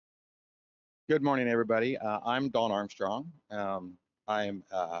Good morning, everybody. I'm Don Armstrong. I'm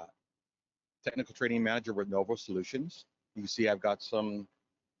Technical Training Manager with Renovo Solutions. You can see I've got some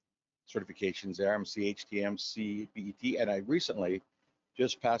certifications there. I'm CHTM, CBET, and I recently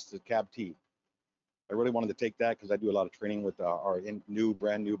just passed the CAB-T. I really wanted to take that because I do a lot of training with our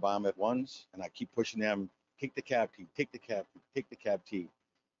brand new biomed ones, and I keep pushing them, take the CAB-T, take the CAB-T, take the CAB-T.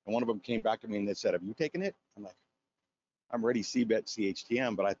 And one of them came back to me and they said, have you taken it? I'm like, I'm ready CBET,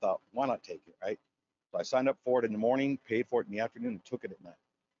 CHTM, but I thought, why not take it, right? So I signed up for it in the morning, paid for it in the afternoon, and took it at night.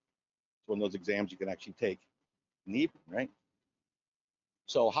 It's one of those exams you can actually take in the evening, right?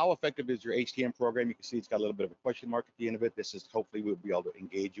 So how effective is your HTM program? You can see it's got a little bit of a question mark at the end of it. This is hopefully we'll be able to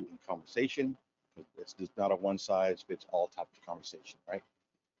engage you in conversation. It's just not a one size fits all type of conversation, right?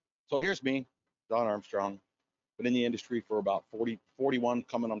 So here's me, Don Armstrong. Been in the industry for about 41,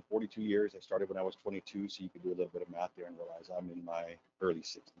 coming on 42 years. I started when I was 22, so you can do a little bit of math there and realize I'm in my early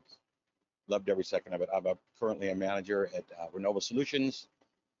 60s. Loved every second of it. I'm currently a manager at Renovo Solutions.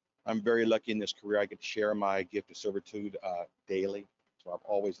 I'm very lucky in this career. I get to share my gift of servitude daily. So I've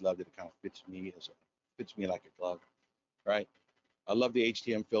always loved it. It kind of fits me like a glove, right? I love the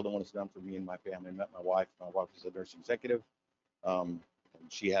HTM field and what it's done for me and my family. I met my wife. My wife is a nurse executive. And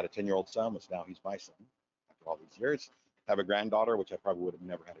she had a 10-year-old son, which now he's my son after all these years. I have a granddaughter, which I probably would have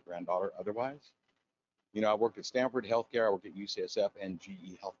never had a granddaughter otherwise. You know, I worked at Stanford Healthcare. I worked at UCSF and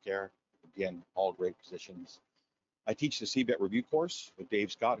GE Healthcare. Again, all great positions. I teach the CBET review course with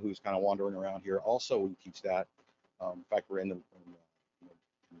Dave Scott, who's kind of wandering around here. Also, we teach that. In fact, we're in the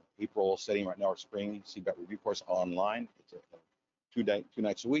April setting right now, our spring CBET review course online. It's two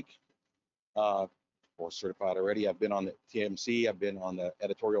nights a week. Course certified already. I've been on the TMC. I've been on the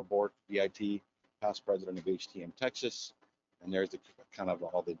editorial board, BIT, past president of HTM Texas. And there's the kind of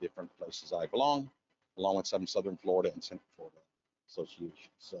all the different places I belong, along with some Southern Florida and Central Florida associations.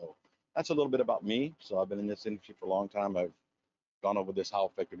 So that's a little bit about me. So I've been in this industry for a long time. I've gone over this, how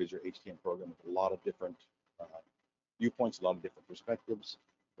effective is your HTM program, with a lot of different viewpoints, a lot of different perspectives.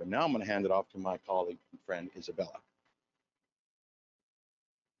 But now I'm going to hand it off to my colleague and friend, Izabella.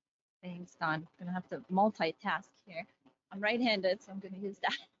 Thanks, Don. I'm going to have to multitask here. I'm right-handed, so I'm going to use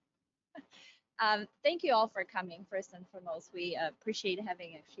that. Thank you all for coming, first and foremost. We appreciate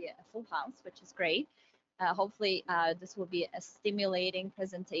having actually a full house, which is great. Hopefully, this will be a stimulating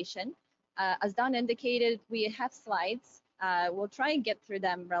presentation. As Don indicated, we have slides. We'll try and get through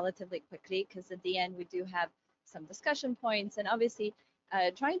them relatively quickly because at the end, we do have some discussion points and obviously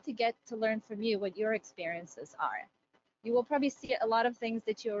trying to get to learn from you what your experiences are. You will probably see a lot of things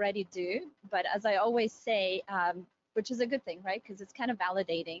that you already do, but as I always say, which is a good thing, right? Because it's kind of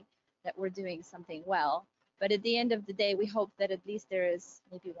validating that we're doing something well. But at the end of the day, we hope that at least there is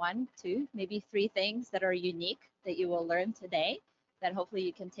maybe 1, 2, maybe 3 things that are unique that you will learn today that hopefully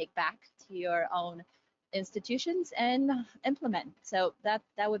you can take back to your own institutions and implement. So that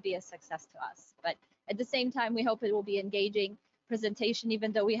would be a success to us. But at the same time, we hope it will be engaging presentation,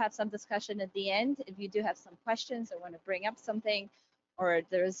 even though we have some discussion at the end. If you do have some questions or want to bring up something, or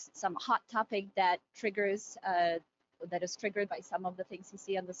there's some hot topic that triggers, that is triggered by some of the things you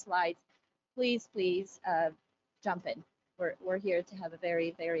see on the slides, please jump in. We're here to have a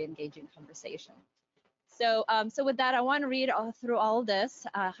very, very engaging conversation. So, so with that, I want to read through all this.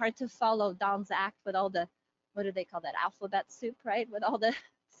 Hard to follow Don's act with all the, what do they call that, alphabet soup, right? With all the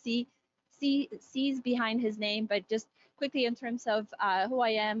C's behind his name, but just quickly in terms of who I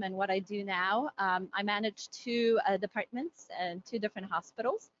am and what I do now, I manage 2 departments and 2 different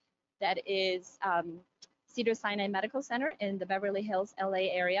hospitals. That is Cedar-Sinai Medical Center in the Beverly Hills, LA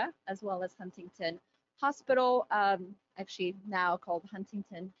area, as well as Huntington Hospital, actually now called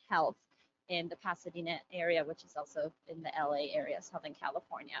Huntington Health in the Pasadena area, which is also in the LA area, Southern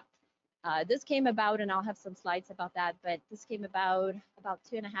California. This came about, and I'll have some slides about that, but this came about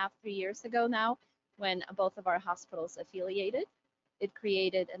 2.5, 3 years ago now, when both of our hospitals affiliated. It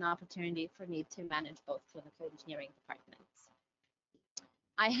created an opportunity for me to manage both clinical engineering departments.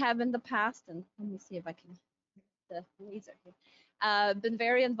 I have in the past, and let me see if I can, the laser here, been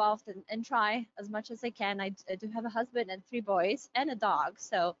very involved in try as much as I can. I do have a husband and 3 boys and a dog,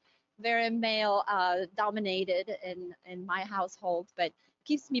 so very male dominated in my household, but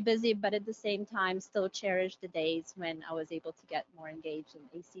keeps me busy, but at the same time still cherish the days when I was able to get more engaged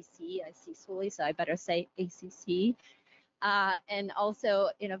in ACC. I see Sully, so I better say ACC. And also,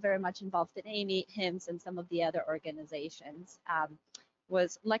 you know, very much involved in AAMIF, HIMSS, and some of the other organizations.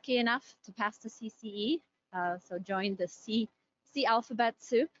 Was lucky enough to pass the CCE, so joined the C alphabet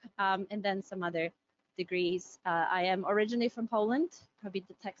soup, and then some other degrees. I am originally from Poland, probably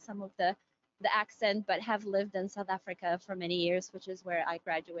detect some of the the accent, but have lived in South Africa for many years, which is where I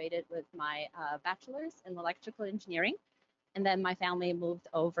graduated with my bachelor's in electrical engineering. And then my family moved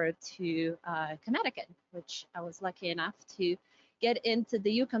over to Connecticut, which I was lucky enough to get into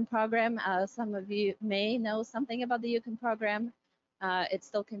the Yukon program. Some of you may know something about the Yukon program. It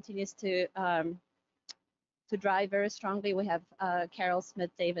still continues to drive very strongly. We have Carol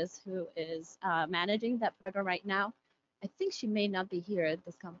Smith-Davis, who is managing that program right now. I think she may not be here at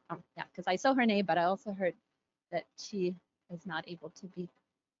this yeah, because I saw her name, but I also heard that she is not able to be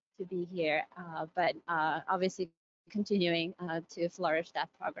here. But obviously continuing to flourish that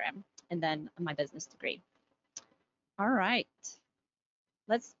program, and then my business degree. All right,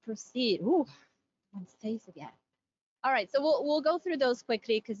 let's proceed. Ooh, on stage again. All right, so we'll go through those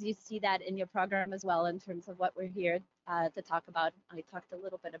quickly because you see that in your program as well in terms of what we're here to talk about. I talked a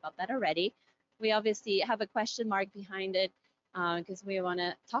little bit about that already. We obviously have a question mark behind it because we want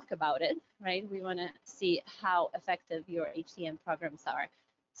to talk about it, right? We want to see how effective your HTM programs are.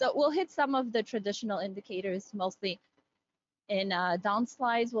 So we'll hit some of the traditional indicators, mostly in Don's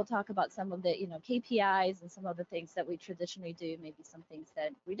slides. We'll talk about some of the KPIs and some of the things that we traditionally do, maybe some things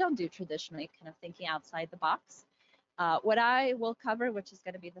that we don't do traditionally, kind of thinking outside the box. What I will cover, which is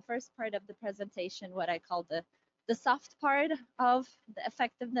going to be the first part of the presentation, what I call the soft part of the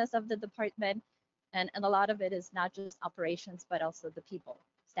effectiveness of the department. And a lot of it is not just operations, but also the people,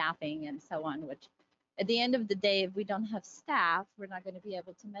 staffing, and so on, which at the end of the day, if we don't have staff, we're not going to be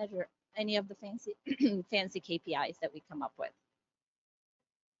able to measure any of the fancy KPIs that we come up with.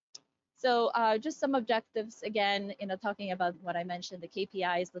 So just some objectives, again, talking about what I mentioned, the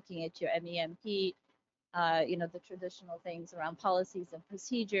KPIs, looking at your MEMP, the traditional things around policies and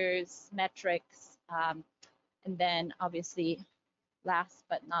procedures, metrics, and then obviously, last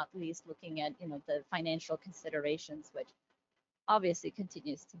but not least, looking at the financial considerations, which obviously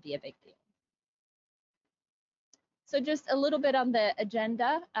continues to be a big deal. So just a little bit on the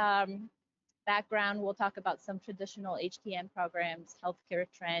agenda. Background, we'll talk about some traditional HTM programs, healthcare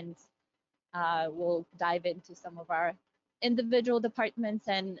trends. We'll dive into some of our individual departments,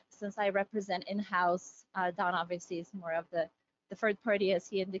 and since I represent in-house, Don obviously is more of the third party, as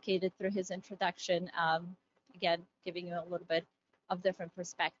he indicated through his introduction. Again, giving you a little bit of different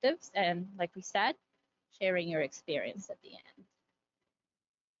perspectives, and like we said, sharing your experience at the end.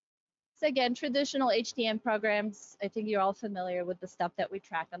 So again, traditional HTM programs, I think you're all familiar with the stuff that we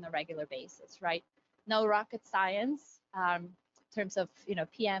track on a regular basis, right? No rocket science in terms of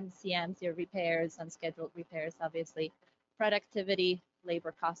PMs, CMs, your repairs, unscheduled repairs, obviously, productivity,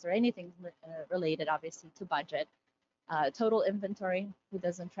 labor costs, or anything related, obviously, to budget. Total inventory, who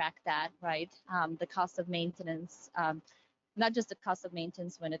doesn't track that, right? The cost of maintenance, not just the cost of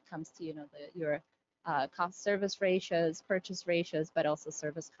maintenance when it comes to your cost service ratios, purchase ratios, but also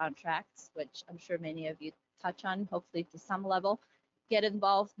service contracts, which I'm sure many of you touch on, hopefully to some level, get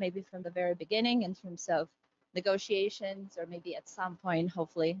involved maybe from the very beginning in terms of negotiations, or maybe at some point,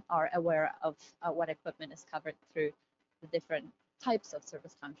 hopefully, are aware of what equipment is covered through the different types of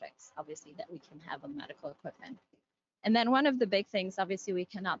service contracts, obviously, that we can have on medical equipment. And then one of the big things, obviously, we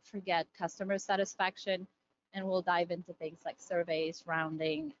cannot forget customer satisfaction, and we'll dive into things like surveys,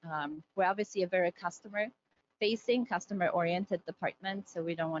 rounding. We're obviously a very customer-facing, customer-oriented department, so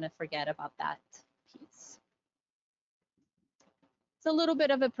we don't want to forget about that piece. It's a little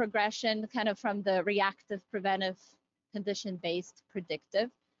bit of a progression, kind of from the reactive, preventive, condition-based, predictive.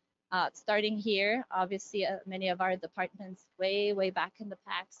 Starting here, obviously, many of our departments way back in the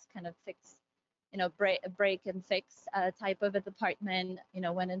past kind of fix, break and fix type of a department,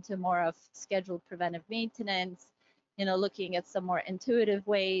 went into more of scheduled preventive maintenance, looking at some more intuitive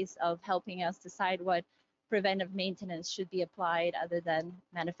ways of helping us decide what preventive maintenance should be applied other than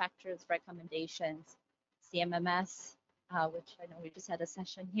manufacturers' recommendations. CMMS, which I know we just had a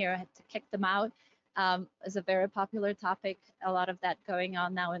session here, I had to kick them out, is a very popular topic. A lot of that going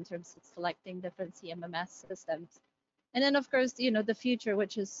on now in terms of selecting different CMMS systems. And then, of course, the future,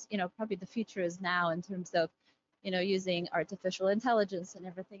 which is, probably the future is now in terms of, using artificial intelligence and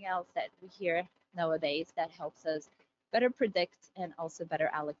everything else that we hear nowadays that helps us better predict and also better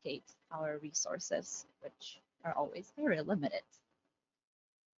allocate our resources, which are always very limited.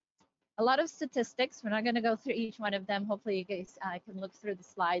 A lot of statistics. We're not going to go through each one of them. Hopefully you guys can look through the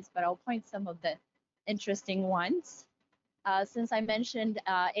slides, but I'll point some of the interesting ones. Since I mentioned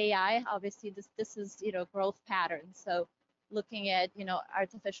AI, obviously this is growth patterns. So looking at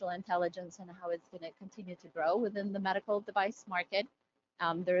artificial intelligence and how it's going to continue to grow within the medical device market.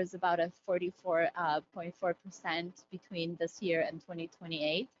 There is about a 44.4% between this year and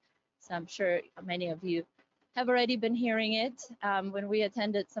 2028. So I'm sure many of you have already been hearing it when we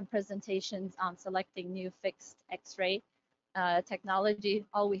attended some presentations on selecting new fixed X-ray technology.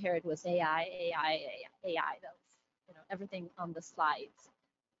 All we heard was AI, AI, AI, AI. That was, everything on the slides.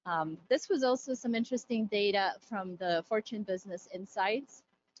 This was also some interesting data from the Fortune Business Insights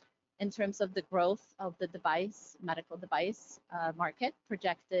in terms of the growth of the medical device market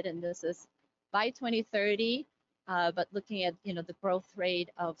projected, and this is by 2030. But looking at the growth rate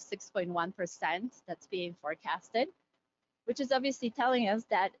of 6.1% that's being forecasted, which is obviously telling us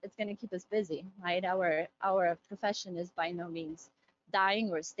that it's going to keep us busy, right? Our profession is by no means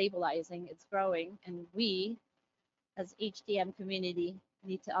dying or stabilizing; it's growing, and we, as HTM community,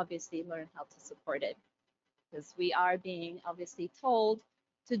 need to obviously learn how to support it, because we are being obviously told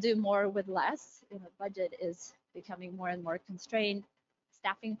to do more with less. Budget is becoming more and more constrained.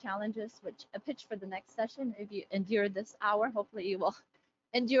 Staffing challenges, which a pitch for the next session. If you endure this hour, hopefully you will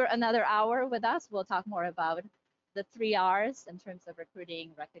endure another hour with us. We'll talk more about the 3 R's in terms of recruiting,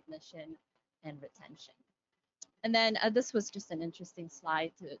 recognition, and retention. And then this was just an interesting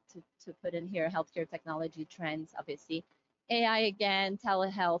slide to put in here, healthcare technology trends, obviously. AI again,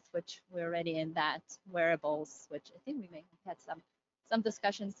 telehealth, which we're already in that, wearables, which I think we may have had some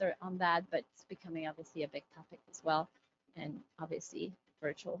discussions there on that, but it's becoming obviously a big topic as well. And obviously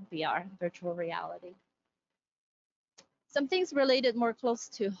virtual VR, virtual reality. Some things related more close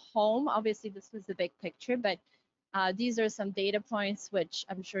to home. Obviously, this was the big picture, but these are some data points which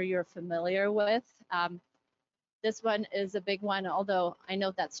I'm sure you're familiar with. This one is a big one, although I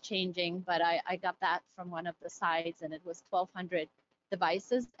know that's changing, but I got that from one of the sites, and it was 1,200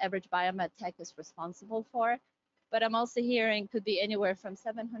 devices average biomed tech is responsible for. But I'm also hearing could be anywhere from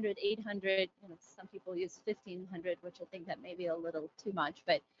 700, 800. Some people use 1,500, which I think that may be a little too much,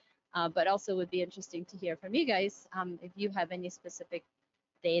 but also would be interesting to hear from you guys if you have any specific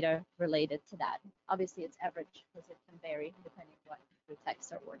data related to that. Obviously, it's average because it can vary depending on what the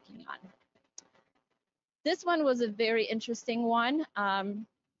techs are working on. This one was a very interesting one.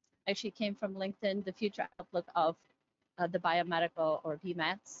 Actually came from LinkedIn, the future outlook of the biomedical or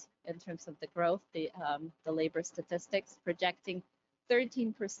BMATs in terms of the growth, the labor statistics projecting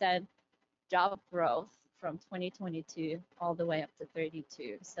 13% job growth from 2022 all the way up to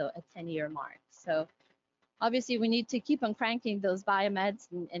 32, so a 10-year mark. So obviously we need to keep on cranking those biomeds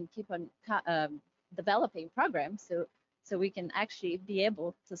and keep on developing programs so we can actually be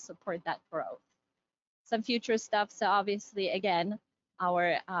able to support that growth. Some future stuff, so obviously again,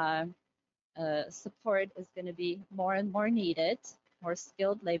 our support is going to be more and more needed, more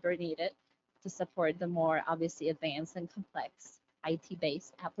skilled labor needed to support the more obviously advanced and complex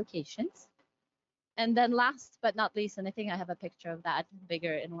IT-based applications. And then last but not least, and I think I have a picture of that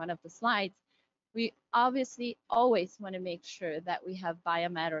bigger in one of the slides, we obviously always want to make sure that we have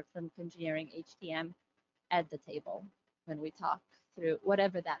biomed or clinical engineering HTM at the table when we talk through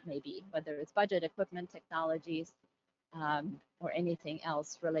whatever that may be, whether it's budget, equipment, technologies, or anything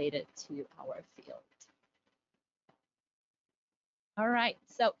else related to our field. All right,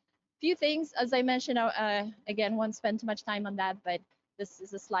 so a few things, as I mentioned, again, won't spend too much time on that, but this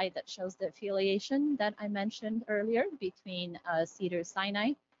is a slide that shows the affiliation that I mentioned earlier between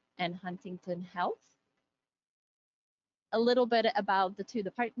Cedar-Sinai and Huntington Health. A little bit about the two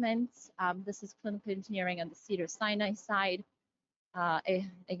departments. This is clinical engineering on the Cedar-Sinai side.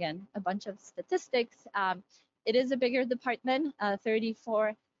 Again, a bunch of statistics. It is a bigger department,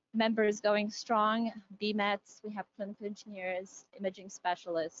 34 members going strong. BMETs, we have clinical engineers, imaging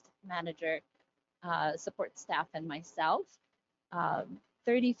specialist, manager, support staff, and myself.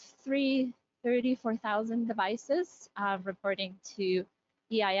 34,000 devices reporting to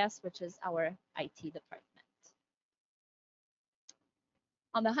EIS, which is our IT department.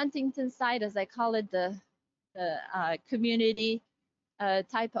 On the Huntington side, as I call it, the community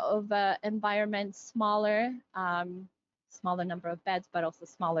type of environment, smaller number of beds, but also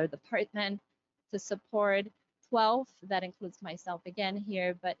smaller department to support 12. That includes myself again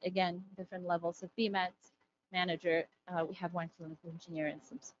here, but again, different levels of BMETs, manager. We have one clinical engineer and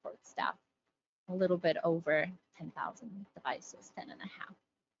some support staff. A little bit over 10,000 devices, 10.5.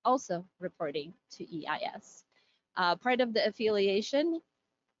 Also reporting to EIS. Part of the affiliation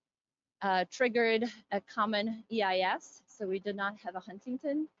triggered a common EIS. So we do not have a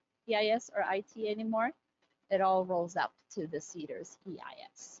Huntington EIS or IT anymore. It all rolls up to the Cedars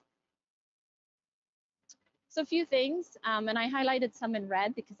EIS. So a few things, and I highlighted some in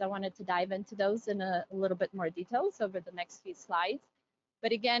red because I wanted to dive into those in a little bit more details over the next few slides.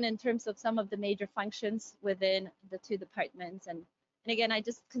 But again, in terms of some of the major functions within the two departments, and again, I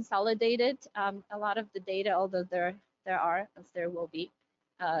just consolidated a lot of the data, although there are, as there will be,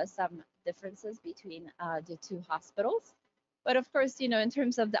 some differences between the two hospitals. But of course, you know, in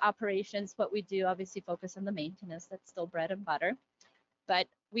terms of the operations, what we do obviously focus on the maintenance. That's still bread and butter. But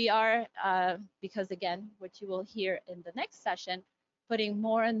we are, because again, what you will hear in the next session, putting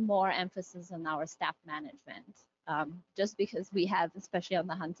more and more emphasis on our staff management. Just because we have, especially on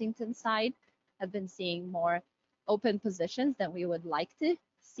the Huntington side, have been seeing more open positions than we would like to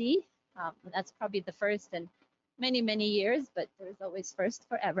see. That's probably the first in many, many years, but there's always first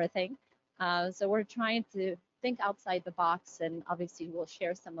for everything. So we're trying to think outside the box, and obviously we'll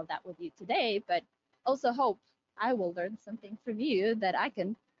share some of that with you today, but also hope I will learn something from you that I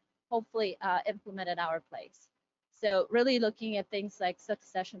can hopefully implement at our place. So really looking at things like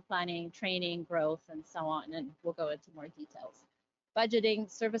succession planning, training, growth, and so on, and we'll go into more details. Budgeting,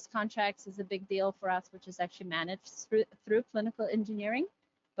 service contracts is a big deal for us, which is actually managed through clinical engineering,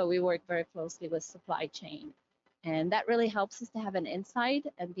 but we work very closely with supply chain. And that really helps us to have an insight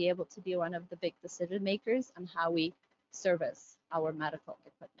and be able to be one of the big decision makers on how we service our medical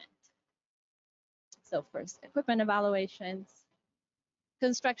equipment. So first, equipment evaluations,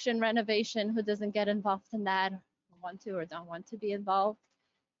 construction renovation, who doesn't get involved in that, want to or don't want to be involved.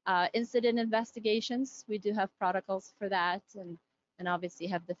 Incident investigations, we do have protocols for that, and obviously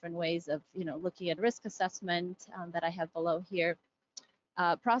have different ways of, you know, looking at risk assessment that I have below here.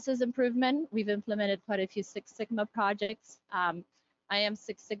 Process improvement, we've implemented quite a few Six Sigma projects. I am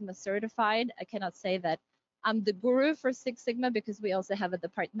Six Sigma certified. I cannot say that I'm the guru for Six Sigma because we also have a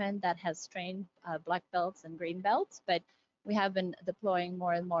department that has trained black belts and green belts, but we have been deploying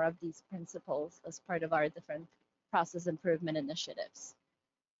more and more of these principles as part of our different process improvement initiatives.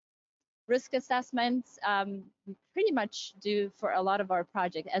 Risk assessments, we pretty much do for a lot of our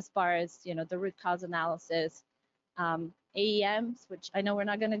projects as far as, you know, the root cause analysis, AEMs, which I know we're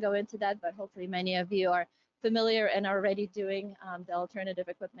not going to go into that, but hopefully many of you are familiar and are already doing the alternative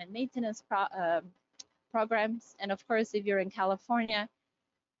equipment maintenance programs. And of course, if you're in California,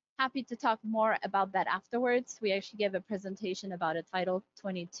 happy to talk more about that afterwards. We actually gave a presentation about a Title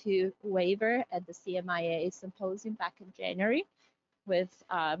 22 waiver at the CMIA symposium back in January with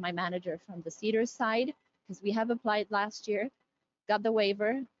my manager from the Cedar side, because we have applied last year, got the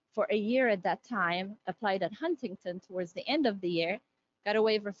waiver for a year at that time, applied at Huntington towards the end of the year, got a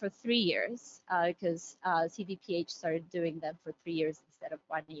waiver for 3 years because CDPH started doing them for 3 years instead of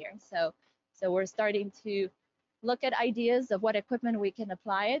 1 year. So we're starting to look at ideas of what equipment we can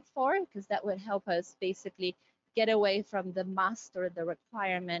apply it for, because that would help us basically get away from the must or the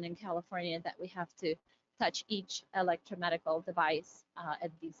requirement in California that we have to touch each electromedical device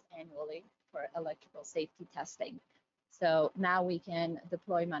at least annually for electrical safety testing. So now we can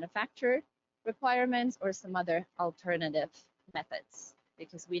deploy manufacturer requirements or some other alternative methods,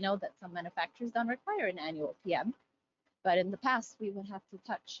 because we know that some manufacturers don't require an annual PM, but in the past we would have to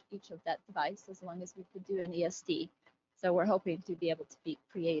touch each of that device as long as we could do an ESD. So we're hoping to be able to be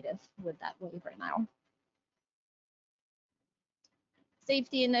creative with that waiver now.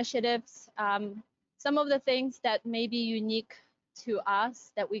 Safety initiatives, some of the things that may be unique to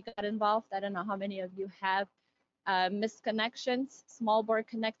us that we got involved, I don't know how many of you have misconnections, small bore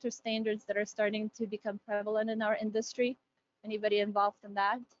connector standards that are starting to become prevalent in our industry. Anybody involved in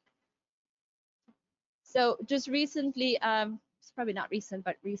that? So just recently, it's probably not recent,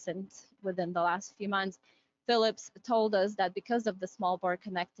 but recent within the last few months, Philips told us that because of the small bore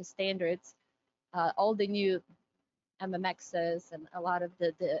connector standards, all the new MMXs and a lot of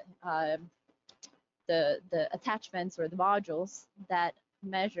the attachments or the modules that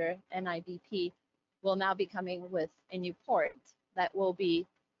measure NIBP will now be coming with a new port that will be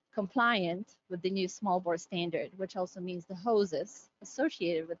compliant with the new small bore standard, which also means the hoses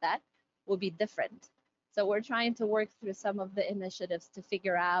associated with that will be different. So we're trying to work through some of the initiatives to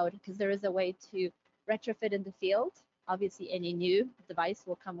figure out, because there is a way to retrofit in the field. Obviously, any new device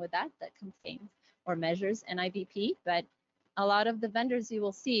will come with that contains or measures NIBP, but a lot of the vendors you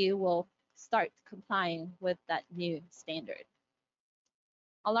will see will start complying with that new standard.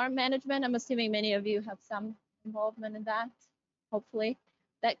 Alarm management, I'm assuming many of you have some involvement in that, hopefully.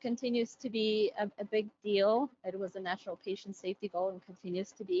 That continues to be a big deal. It was a national patient safety goal and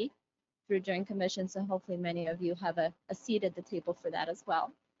continues to be through Joint Commission, so hopefully many of you have a seat at the table for that as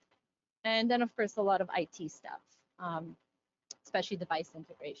well. And then, of course, a lot of IT stuff, especially device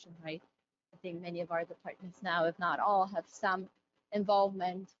integration, right? I think many of our departments now, if not all, have some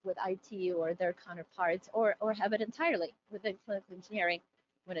involvement with IT or their counterparts, or have it entirely within clinical engineering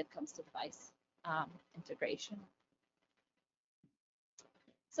when it comes to device integration.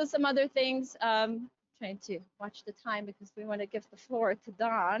 So some other things, trying to watch the time because we want to give the floor to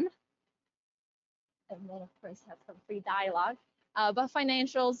Don. And then, of course, have some free dialogue. But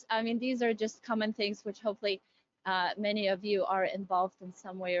financials, I mean, these are just common things which hopefully many of you are involved in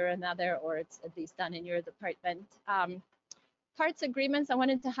some way or another, or it's at least done in your department. Parts agreements, I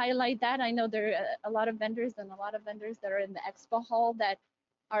wanted to highlight that. I know there are a lot of vendors that are in the expo hall that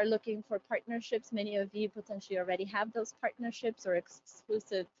are looking for partnerships. Many of you potentially already have those partnerships or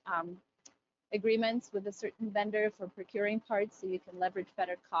exclusive agreements with a certain vendor for procuring parts so you can leverage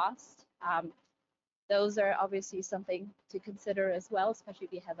better cost. Those are obviously something to consider as well, especially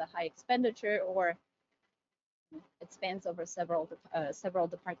if you have a high expenditure or it spans over several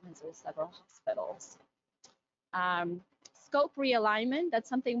departments or several hospitals. Scope realignment, that's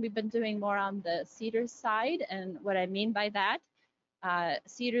something we've been doing more on the Cedars side. And what I mean by that,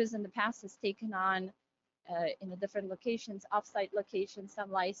 Cedars in the past has taken on in the different locations, offsite locations,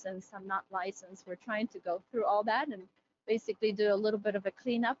 some licensed, some not licensed. We're trying to go through all that and basically do a little bit of a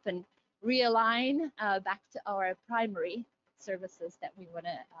cleanup and realign back to our primary services that we want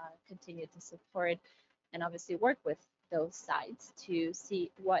to continue to support and obviously work with those sites to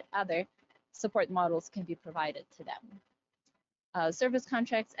see what other support models can be provided to them. Service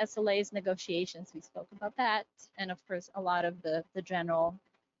contracts, SLAs, negotiations, we spoke about that. And of course, a lot of the general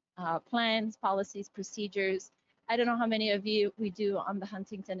plans, policies, procedures. I don't know how many of you we do on the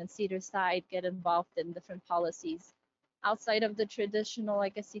Huntington and Cedar side get involved in different policies outside of the traditional, I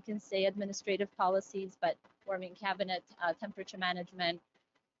guess you can say, administrative policies, but warming cabinet, temperature management,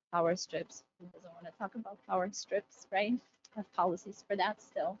 power strips. Who doesn't want to talk about power strips, right? Have policies for that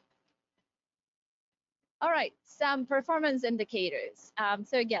still. All right, some performance indicators.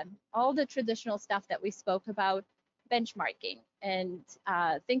 So again, all the traditional stuff that we spoke about, benchmarking and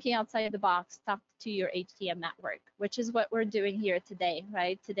thinking outside the box, talk to your HTM network, which is what we're doing here today,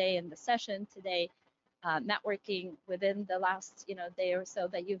 right? Today in the session, today networking within the last day or so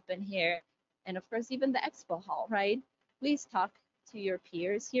that you've been here, and of course even the expo hall, right? Please talk to your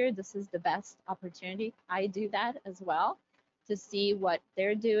peers here. This is the best opportunity. I do that as well to see what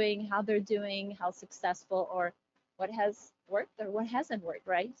they're doing, how they're doing, how successful, or what has worked or what hasn't worked,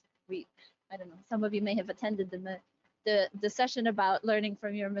 right? I don't know, some of you may have attended the session about learning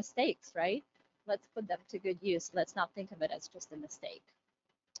from your mistakes, right? Let's put them to good use. Let's not think of it as just a mistake.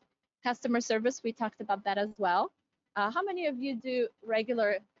 Customer service, we talked about that as well. How many of you do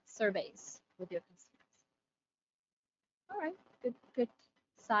regular surveys with your customers? All right, good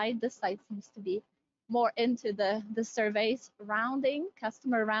side. This side seems to be more into the surveys, rounding,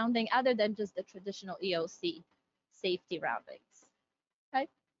 customer rounding, other than just the traditional EOC safety roundings. Okay,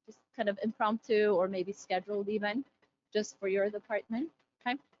 just kind of impromptu or maybe scheduled even just for your department.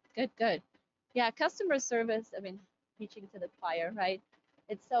 Okay, good. Yeah, customer service, I mean, preaching to the choir, right?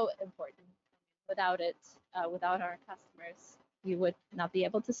 It's so important. Without it, without our customers, you would not be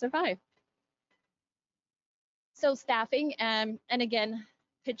able to survive. So staffing, and again,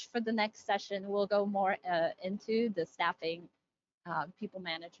 pitch for the next session, we'll go more into the staffing, people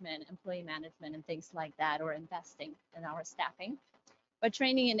management, employee management, and things like that, or investing in our staffing. But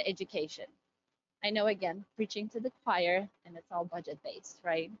training and education. I know, again, preaching to the choir, and it's all budget-based,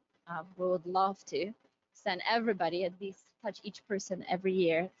 right? We would love to send everybody, at least touch each person every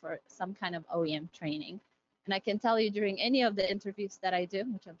year for some kind of OEM training. And I can tell you during any of the interviews that I do,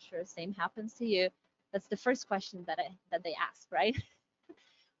 which I'm sure same happens to you, that's the first question that they ask, right?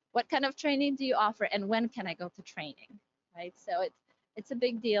 What kind of training do you offer, and when can I go to training, right? So it's a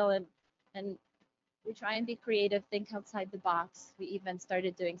big deal, and we try and be creative, think outside the box. We even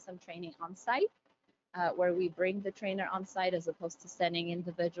started doing some training on site, where we bring the trainer on site as opposed to sending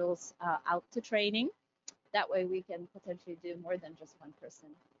individuals out to training. That way we can potentially do more than just one person,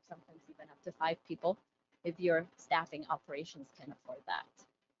 sometimes even up to 5 people, if your staffing operations can afford that.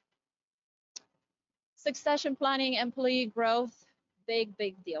 Succession planning, employee growth,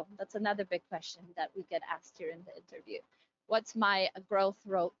 big deal. That's another big question that we get asked here in the interview. What's my growth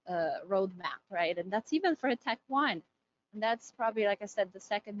roadmap, right? And that's even for a Tech 1. And that's probably, like I said, the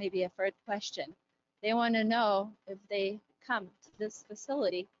second, maybe a third question. They want to know if they come to this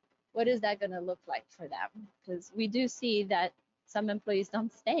facility, what is that going to look like for them? Because we do see that some employees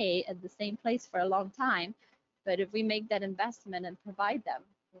don't stay at the same place for a long time. But if we make that investment and provide them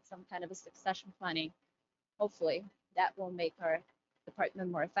with some kind of a succession planning, hopefully that will make our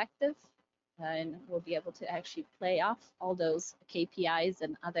department more effective, and we'll be able to actually play off all those KPIs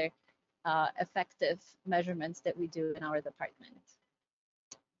and other effective measurements that we do in our department.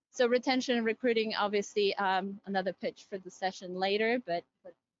 So retention and recruiting, obviously, another pitch for the session later, but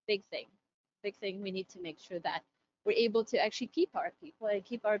big thing, we need to make sure that we're able to actually keep our people and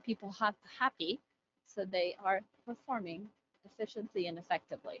keep our people happy so they are performing efficiently and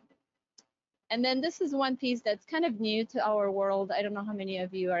effectively. And then this is one piece that's kind of new to our world. I don't know how many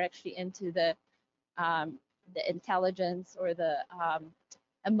of you are actually into the intelligence or the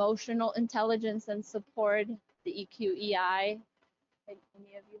emotional intelligence and support, the EQEI. If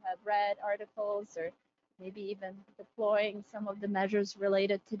any of you have read articles or maybe even deploying some of the measures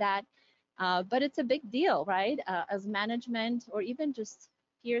related to that. But it's a big deal, right? As management or even just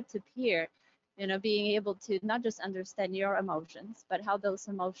peer-to-peer, you know, being able to not just understand your emotions, but how those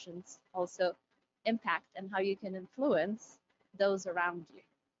emotions also impact and how you can influence those around you.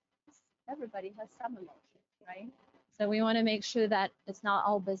 Everybody has some emotion, right? So we want to make sure that it's not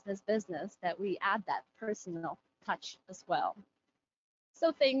all business, that we add that personal touch as well.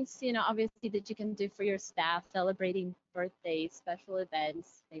 So things, you know, obviously that you can do for your staff, celebrating birthdays, special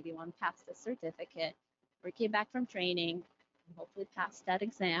events, maybe one passed a certificate or came back from training, and hopefully passed that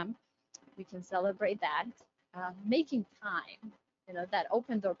exam. We can celebrate that. Making time, you know, that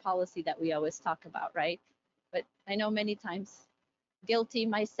open door policy that we always talk about, right? But I know many times, guilty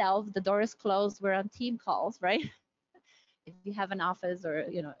myself, the door is closed, we're on team calls, right? If you have an office or,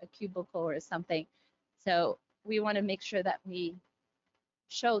 you know, a cubicle or something. So we want to make sure that we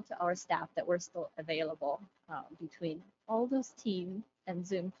show to our staff that we're still available between all those team and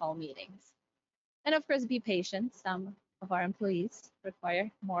Zoom call meetings. And of course, be patient. Some of our employees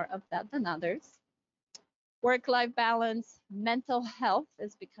require more of that than others. Work-life balance, mental health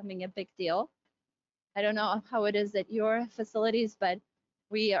is becoming a big deal. I don't know how it is at your facilities, but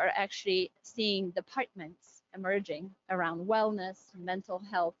we are actually seeing departments emerging around wellness, mental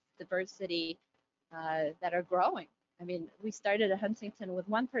health, diversity that are growing. I mean, we started at Huntington with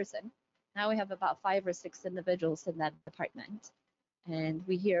one person. Now we have about 5 or 6 individuals in that department. And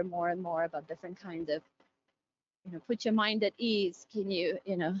we hear more and more about different kinds of, you know, put your mind at ease. Can you,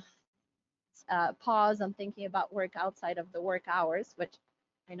 you know, pause on thinking about work outside of the work hours, which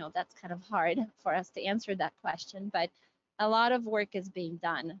I know that's kind of hard for us to answer that question, but a lot of work is being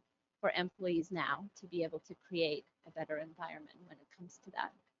done for employees now to be able to create a better environment when it comes to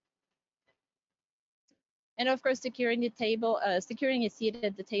that. And of course, securing the table, securing a seat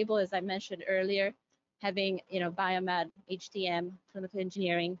at the table, as I mentioned earlier, having, you know, biomed, HTM, clinical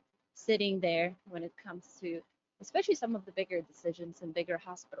engineering sitting there when it comes to, especially some of the bigger decisions in bigger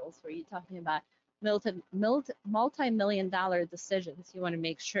hospitals where you're talking about multi-million-dollar decisions. You want to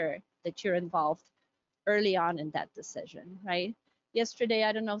make sure that you're involved early on in that decision, right? Yesterday,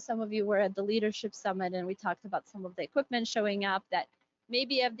 I don't know, some of you were at the leadership summit and we talked about some of the equipment showing up that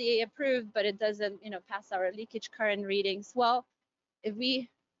maybe FDA approved, but it doesn't, you know, pass our leakage current readings. Well, if we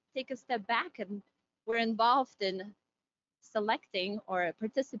take a step back and we're involved in selecting or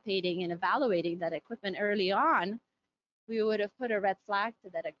participating in evaluating that equipment early on, we would have put a red flag to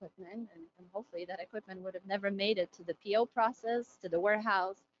that equipment, and hopefully that equipment would have never made it to the PO process, to the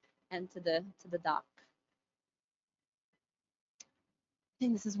warehouse, and to the dock. I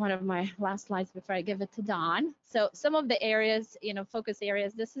think this is one of my last slides before I give it to Dawn. So some of the areas, you know, focus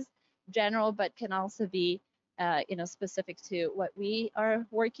areas, this is general, but can also be, you know, specific to what we are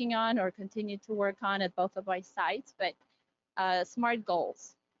working on or continue to work on at both of our sites, but SMART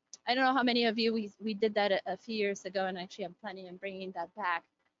goals. I don't know how many of you, we did that a few years ago, and actually I'm planning on bringing that back.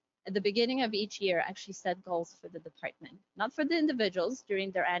 At the beginning of each year, actually set goals for the department, not for the individuals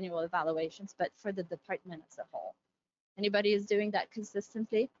during their annual evaluations, but for the department as a whole. Anybody is doing that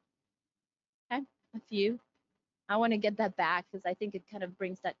consistently? Okay, a few. I want to get that back because I think it kind of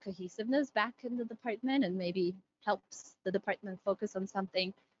brings that cohesiveness back in the department and maybe helps the department focus on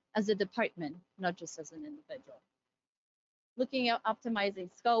something as a department, not just as an individual. Looking at optimizing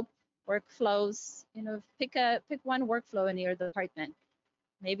scope, workflows, you know, pick one workflow in your department.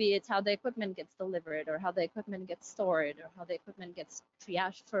 Maybe it's how the equipment gets delivered or how the equipment gets stored or how the equipment gets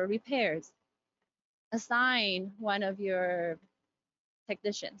triaged for repairs. Assign one of your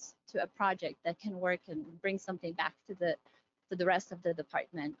technicians to a project that can work and bring something back to the rest of the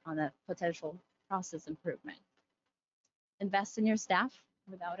department on a potential process improvement. Invest in your staff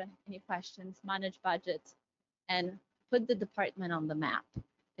without any questions, manage budgets, and put the department on the map.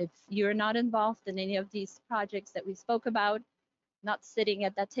 If you're not involved in any of these projects that we spoke about, not sitting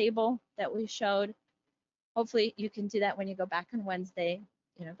at that table that we showed, hopefully you can do that when you go back on Wednesday.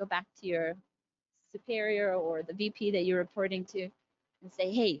 You know, go back to your superior or the VP that you're reporting to and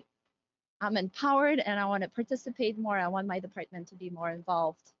say, hey, I'm empowered and I want to participate more. I want my department to be more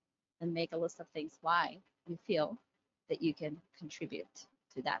involved, and make a list of things why you feel that you can contribute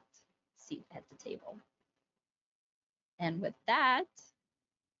to that seat at the table. And with that,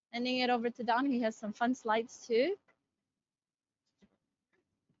 handing it over to Don. He has some fun slides too.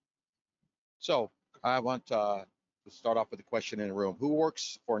 So I want Let's start off with a question in the room. Who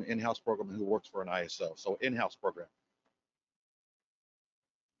works for an in-house program and who works for an ISO? So in-house program.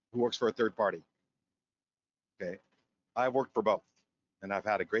 Who works for a third party? Okay. I've worked for both, and I've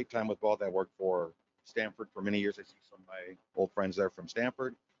had a great time with both. I worked for Stanford for many years. I see some of my old friends there from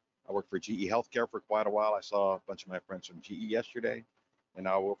Stanford. I worked for GE Healthcare for quite a while. I saw a bunch of my friends from GE yesterday, and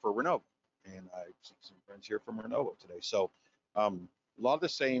I work for Renovo, and I see some friends here from Renovo today. So a lot of the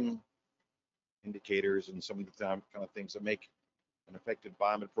same indicators and some of the kind of things that make an effective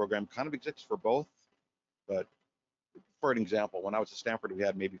biomed program kind of exists for both. But for an example, when I was at Stanford, we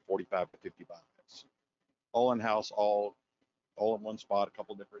had maybe 45 to 50 biomeds, all in-house, all in one spot, a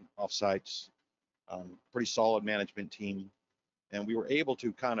couple different offsites, pretty solid management team. And we were able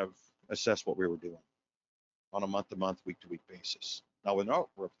to kind of assess what we were doing on a month-to-month, week-to-week basis. Now with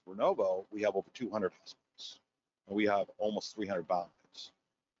Renovo, we have over 200 hospitals, and we have almost 300 biomeds.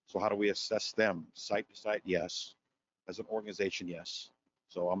 So how do we assess them? Site to site, yes. As an organization, yes.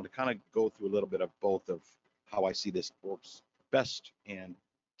 So I'm going to kind of go through a little bit of both of how I see this works best and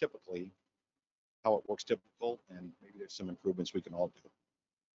typically how it works typical, and maybe there's some improvements we can all do.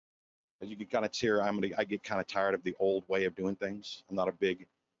 As you can kind of hear, I get kind of tired of the old way of doing things. I'm not a big,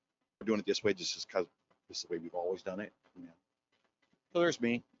 we're doing it this way just because this is the way we've always done it. Yeah. So there's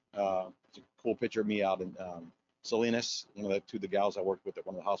me. It's a cool picture of me out in Salinas. One of the gals I worked with at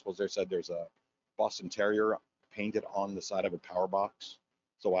one of the hospitals there said there's a Boston Terrier painted on the side of a power box.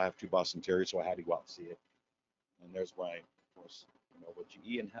 So I have 2 Boston Terriers, so I had to go out and see it. And there's my, of course, with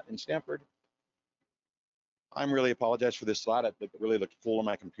GE in Stanford. I'm really apologize for this slide. It really looked cool on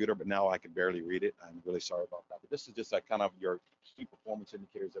my computer, but now I can barely read it. I'm really sorry about that. But this is just kind of your key performance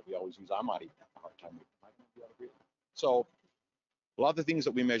indicators that we always use. I might even have a hard time reading. So a lot of the things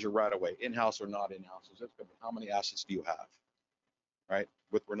that we measure right away, in-house or not in-house, is just how many assets do you have, right?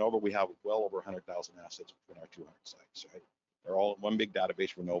 With Renovo, we have well over 100,000 assets between our 200 sites, right? They're all in one big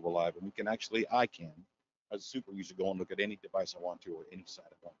database, Renovo Live, and we can actually, I can, as a super user, go and look at any device I want to or any site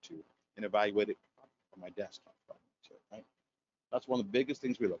I want to and evaluate it on my desktop, right? That's one of the biggest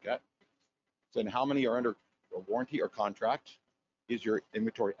things we look at. So, how many are under a warranty or contract? Is your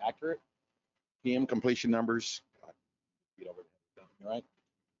inventory accurate? PM completion numbers, right?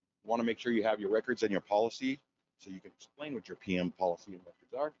 You want to make sure you have your records and your policy so you can explain what your PM policy and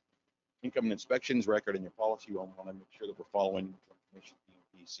records are. Income and inspections record and your policy. You want to make sure that we're following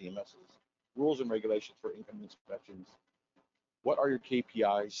CMS's rules and regulations for income and inspections. What are your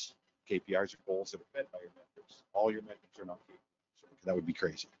KPIs? KPIs are goals that are fed by your metrics. All your metrics are not KPIs. Right? That would be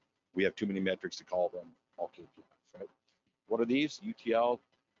crazy. We have too many metrics to call them all KPIs, right? What are these? UTL,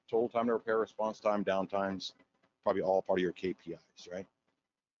 total time to repair, response time, downtimes, probably all part of your KPIs, right?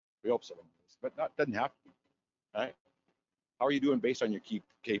 We hope so, but that doesn't have to be, right? How are you doing based on your key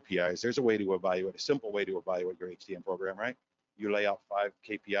KPIs? There's a way to evaluate, a simple way to evaluate your HTM program, right? You lay out 5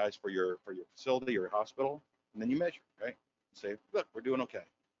 KPIs for your facility or hospital, and then you measure, right? Say, look, we're doing okay.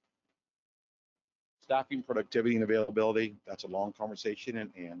 Staffing, productivity, and availability, that's a long conversation,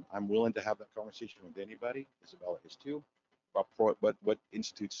 and I'm willing to have that conversation with anybody. Izabella is too. But what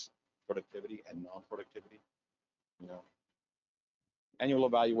institutes productivity and non-productivity? Annual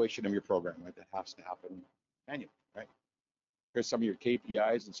evaluation of your program, right? That has to happen annually, right? Here's some of your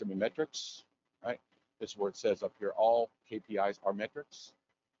KPIs and some of your metrics, right? This is where it says up here, all KPIs are metrics.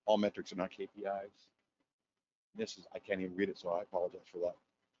 All metrics are not KPIs. This is, I can't even read it, so I apologize for that.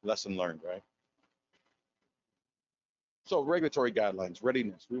 Lesson learned, right? So regulatory guidelines,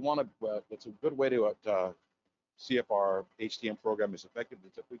 readiness. We want to, it's a good way to see if our HTM program is effective.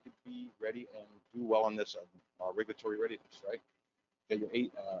 It's if we could be ready and do well on this regulatory readiness, right?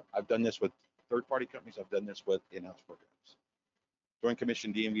 I've done this with third-party companies. I've done this with in-house programs. Joint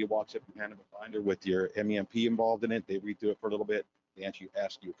Commission DMV walks up and hand them a binder with your MEMP involved in it. They read through it for a little bit. They ask you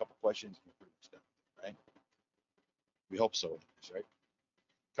a couple questions, and you're pretty much done, right? We hope so, right?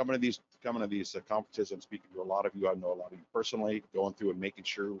 Coming to these conferences and speaking to a lot of you, I know a lot of you personally, going through and making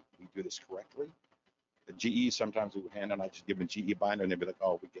sure we do this correctly. The GE, sometimes we would hand and I just give them a GE binder and they'd be like,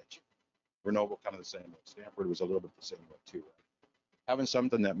 oh, we get you. Renovo, kind of the same way. Stanford was a little bit the same way too, right? Having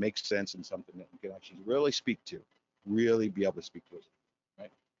something that makes sense and something that you can actually really speak to, really be able to speak to it,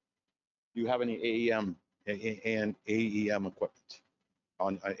 right? Do you have any AEM and AEM equipment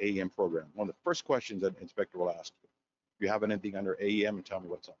on an AEM program? One of the first questions that inspector will ask you, do you have anything under AEM, and tell me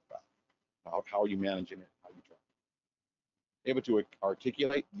what it's all about. How are you managing it? How are you trying? Able to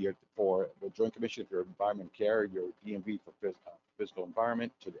articulate for the Joint Commission for Environment Care, your DMV for physical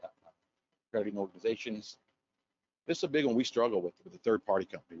environment to the accrediting organizations. This is a big one we struggle with a third-party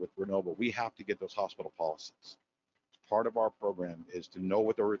company, with Renovo. We have to get those hospital policies. It's part of our program is to know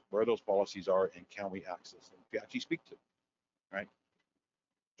what where those policies are and can we access them to actually speak to them, right?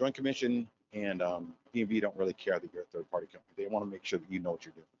 Joint Commission and DMV don't really care that you're a third-party company. They want to make sure that you know what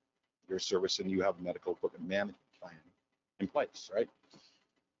you're doing. You're a service and you have a medical equipment management plan in place, right?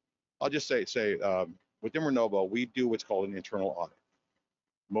 I'll just say within Renovo, we do what's called an internal audit.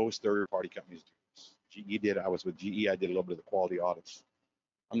 Most third-party companies do this. GE did. I was with GE. I did a little bit of the quality audits.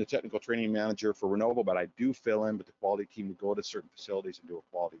 I'm the technical training manager for Renovo, but I do fill in with the quality team to go to certain facilities and do a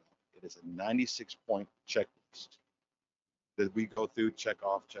quality audit. It is a 96-point checklist that we go through, check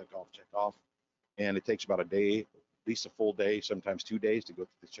off, check off, check off. And it takes about a day, at least a full day, sometimes 2 days to go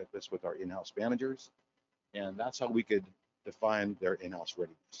through the checklist with our in-house managers. And that's how we could define their in-house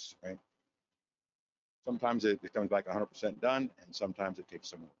readiness, right? Sometimes it comes back 100% done, and sometimes it takes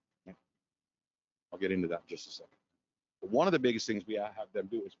some more. Right? I'll get into that in just a second. But one of the biggest things we have them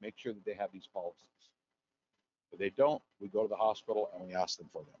do is make sure that they have these policies. If they don't, we go to the hospital and we ask them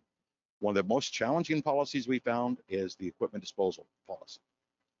for them. One of the most challenging policies we found is the equipment disposal policy.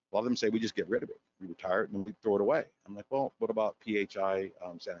 A lot of them say we just get rid of it. We retire it and we throw it away. I'm like, well, what about PHI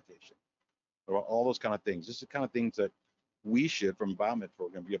sanitation? What about all those kind of things? This is the kind of things that we should, from a biomed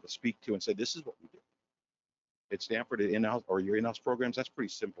program, be able to speak to and say, this is what we do. At Stanford, in-house or your in-house programs, that's pretty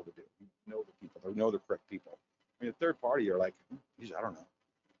simple to do. You know the people, or know the correct people. I mean, the third party, you're like, geez, I don't know.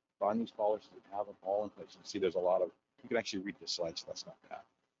 Find these policies and have them all in place. You see, there's a lot of, you can actually read this slide, so that's not bad.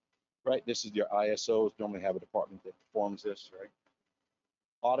 Right, this is your ISOs. Normally have a department that performs this, right?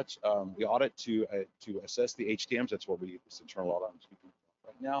 Audits, we audit to assess the HTMs. That's what we do, this internal audit I'm speaking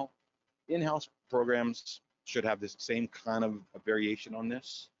about right now. In-house programs should have this same kind of a variation on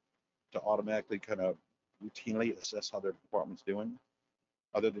this to automatically kind of routinely assess how their department's doing,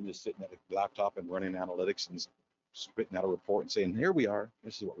 other than just sitting at a laptop and running analytics and spitting out a report and saying, here we are,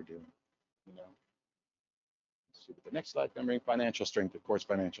 this is what we're doing, you know. Let's see what the next slide can bring. Financial strength. Of course,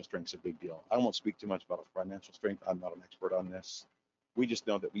 financial strength is a big deal. I won't speak too much about financial strength. I'm not an expert on this. We just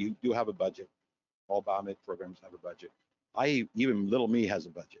know that we do have a budget. All biomed programs have a budget. Even little me has a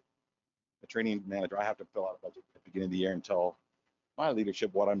budget. A training manager, I have to fill out a budget at the beginning of the year and tell my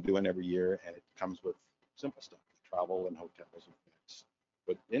leadership what I'm doing every year, and it comes with simple stuff, travel and hotels and things.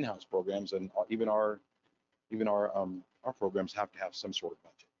 But in-house programs and even our programs have to have some sort of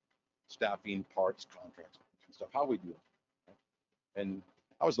budget, staffing, parts, contracts, and stuff. How we do it. And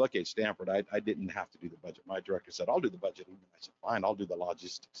I was lucky at Stanford. I didn't have to do the budget. My director said, I'll do the budget. I said, fine, I'll do the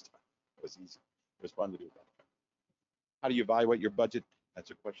logistics stuff. It was easy. It was fun to do that. How do you evaluate your budget?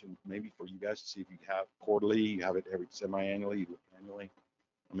 That's a question maybe for you guys to see if you have quarterly, you have it every semi-annually, you do it annually.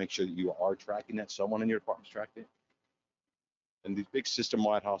 And make sure that you are tracking that. Someone in your department's tracking it. And these big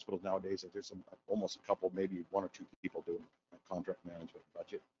system-wide hospitals nowadays, there's almost a couple, maybe one or two people doing contract management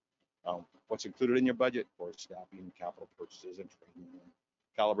budget. What's included in your budget for staffing, capital purchases, and training, and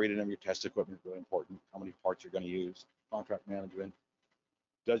calibrating of your test equipment is really important. How many parts you're going to use, contract management.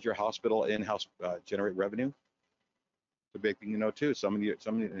 Does your hospital in-house generate revenue? It's a big thing to know too. Some of the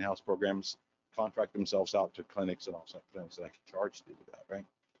in-house programs contract themselves out to clinics and offsite clinics that actually charge to do that, right?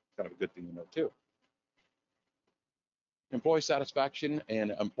 It's kind of a good thing to know too. Employee satisfaction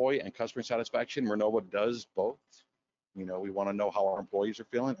and employee and customer satisfaction. Renovo does both. You know, we want to know how our employees are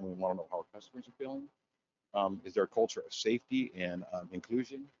feeling, and we want to know how our customers are feeling. Is there a culture of safety and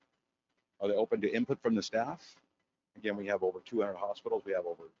inclusion? Are they open to input from the staff? Again, we have over 200 hospitals. We have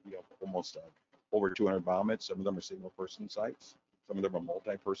almost over 200 biomeds. Some of them are single-person sites. Some of them are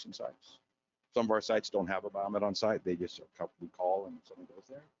multi-person sites. Some of our sites don't have a biomed on site. They just we call and someone goes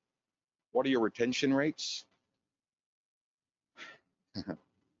there. What are your retention rates?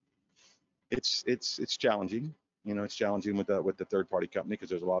 It's challenging. You know, it's challenging with the third-party company because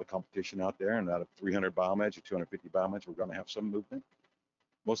there's a lot of competition out there, and out of 300 biomeds or 250 biomeds, we're going to have some movement.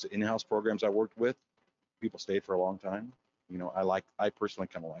 Most of the in-house programs I worked with, people stayed for a long time. You know, I personally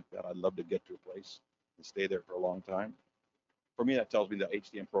kind of like that. I'd love to get to a place and stay there for a long time. For me, that tells me the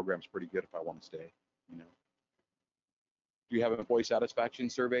HTM program is pretty good if I want to stay. You know, do you have employee satisfaction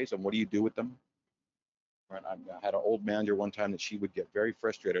surveys, and what do you do with them? Right, I had an old manager one time that she would get very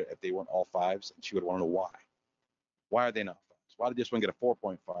frustrated if they weren't all fives, and she would want to know why. Why are they not fives? Why did this one get a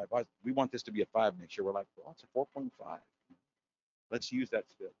 4.5? We want this to be a 5 next year. We're like, well, it's a 4.5. Let's use that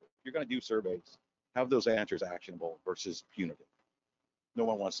still. If you're going to do surveys, have those answers actionable versus punitive. No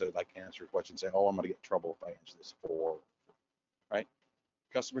one wants to like answer a question and say, oh, I'm going to get in trouble if I answer this 4. Right?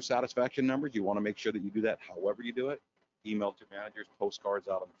 Customer satisfaction numbers, you want to make sure that you do that however you do it. Email to managers, postcards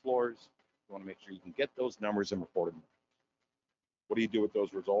out on the floors. You want to make sure you can get those numbers and report them. What do you do with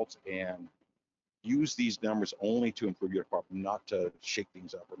those results? And use these numbers only to improve your department, not to shake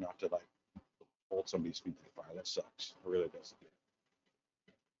things up or not to like hold somebody's feet to the fire. That sucks. It really does.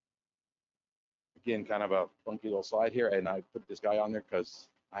 Again, kind of a funky little slide here, and I put this guy on there because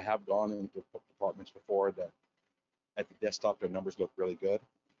I have gone into departments before that at the desktop their numbers look really good,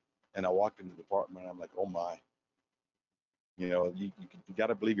 and I walked into the department and I'm like, oh my, you know, you got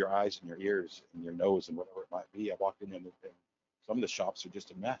to believe your eyes and your ears and your nose and whatever it might be. I walked in there and some of the shops are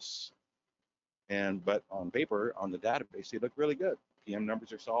just a mess, but on paper, on the database, they look really good. PM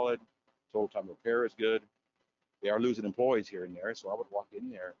numbers are solid, total time of repair is good. They are losing employees here and there, so I would walk in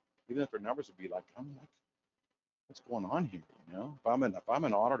there, even if their numbers would be like, I'm like, what's going on here? You know, if I'm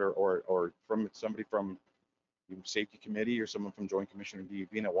an auditor or from somebody from safety committee or someone from Joint Commission or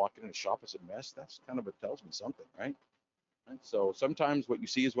DEP, and I walk in and the shop is a mess, that's kind of, it tells me something, right? And so sometimes what you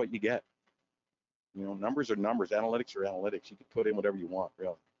see is what you get. You know, numbers are numbers, analytics are analytics. You can put in whatever you want,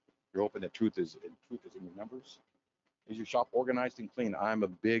 really. You're hoping that truth is in your numbers. Is your shop organized and clean? I'm a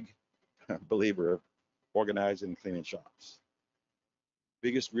big believer of organizing and cleaning shops.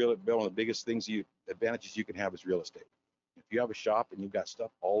 One of the biggest advantages you can have is real estate. If you have a shop and you've got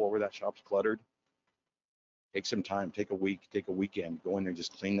stuff all over that shop's cluttered, take some time, take a week, take a weekend, go in there and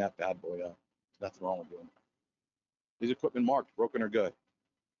just clean that bad boy up. There's nothing wrong with doing that. Is equipment marked, broken or good?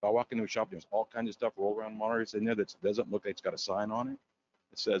 If I walk into a shop, there's all kinds of stuff, roll around monitors in there that doesn't look like it's got a sign on it.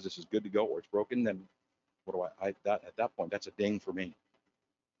 It says this is good to go or it's broken, then what do at that point, that's a ding for me.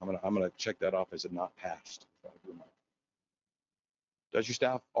 I'm gonna check that off as a not passed. Does your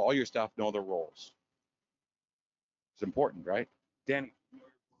staff, all your staff know their roles? It's important, right? Danny,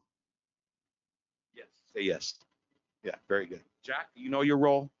 yes. Say yes. Yeah, very good. Jack, you know your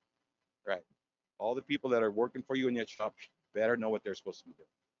role? Right. All the people that are working for you in your shop better know what they're supposed to be doing.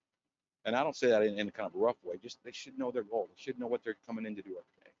 And I don't say that in a kind of rough way, just they should know their role. They should know what they're coming in to do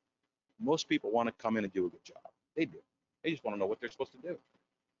every day. Most people want to come in and do a good job. They do. They just want to know what they're supposed to do.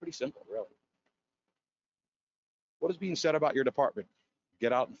 Pretty simple, really. What is being said about your department?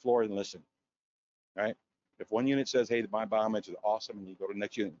 Get out on the floor and listen, right? If one unit says, hey, my biomeds is awesome, and you go to the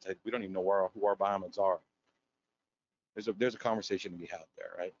next unit and say, we don't even know who our biomeds are, there's a conversation to be had there,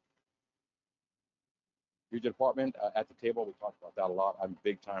 right? Your department at the table, we talked about that a lot. I'm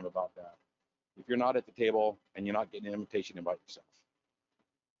big time about that. If you're not at the table and you're not getting an invitation, invite yourself.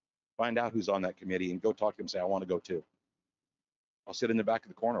 Find out who's on that committee and go talk to them and say, I want to go too. I'll sit in the back of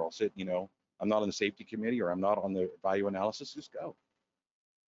the corner. I'll sit, I'm not on the safety committee or I'm not on the value analysis, just go.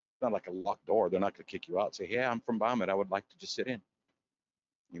 It's not like a locked door. They're not going to kick you out. Say, hey, I'm from biomed. I would like to just sit in.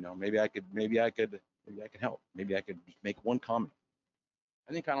 Maybe I could help. Maybe I could make one comment.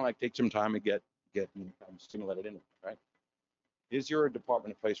 I think kind of like take some time and get kind of stimulated in it, right? Is your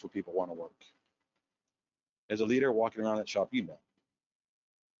department a place where people want to work? As a leader walking around that shop, you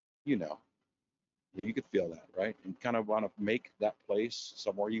could feel that, right? And kind of want to make that place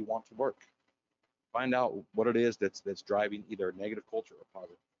somewhere you want to work. Find out what it is that's driving either a negative culture or a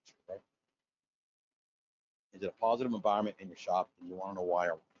positive culture, right? Is it a positive environment in your shop and you want to know why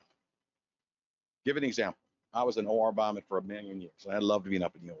or why? Give an example. I was an OR biomed for a million years, and I loved being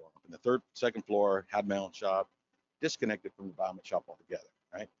up in the OR. In the second floor, had my own shop, disconnected from the biomed shop altogether,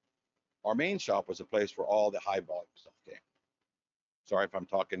 right? Our main shop was a place where all the high volume stuff came. Sorry if I'm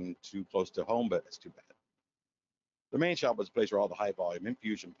talking too close to home, but it's too bad. The main shop was a place where all the high volume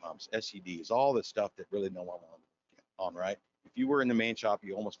infusion pumps, SEDs, all the stuff that really no one wanted on, right? If you were in the main shop,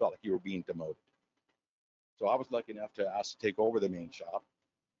 you almost felt like you were being demoted. So I was lucky enough to ask to take over the main shop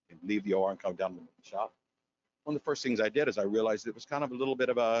and leave the OR and come down to the main shop. One of the first things I did is I realized it was kind of a little bit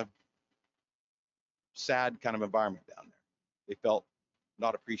of a sad kind of environment down there. They felt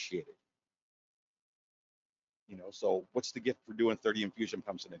not appreciated. So what's the gift for doing 30 infusion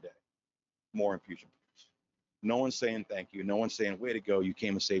pumps in a day? More infusion pumps. No one's saying thank you. No one's saying, way to go, you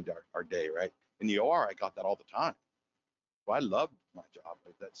came and saved our day, right? In the OR, I got that all the time. So I loved my job.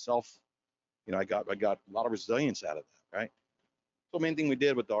 That I got a lot of resilience out of that, right? So the main thing we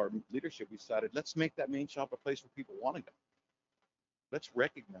did with our leadership, we decided, let's make that main shop a place where people want to go. Let's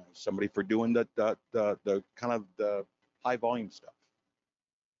recognize somebody for doing the kind of the high volume stuff.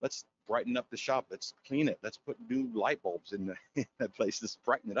 Let's brighten up the shop. Let's clean it. Let's put new light bulbs in that place. Let's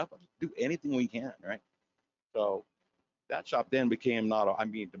brighten it up. Let's do anything we can, right? So that shop then became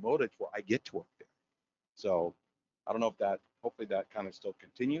I'm being demoted to where I get to work there. So I don't know if hopefully that kind of still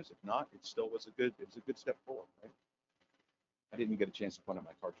continues. If not, it still was a good step forward, right? I didn't get a chance to point out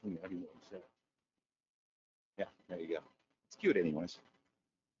my cartoon. I didn't know what you said. Yeah, there you go. It's cute anyways.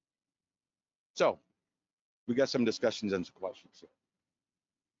 So we got some discussions and some questions here.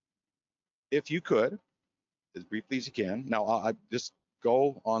 If you could, as briefly as you can. Now, I just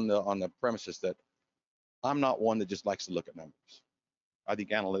go on the premises that I'm not one that just likes to look at numbers. I think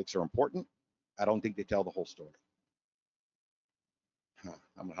analytics are important. I don't think they tell the whole story.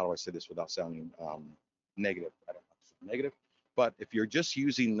 How do I say this without sounding negative? I don't want to say negative, but if you're just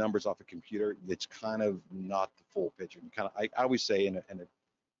using numbers off a computer, it's kind of not the full picture. You kind of, I always say,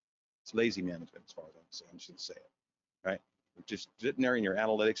 it's lazy management as far as I'm just going to say it, right? You're just sitting there in your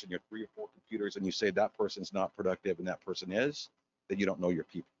analytics and your 3 or 4 computers, and you say that person's not productive and that person is, then you don't know your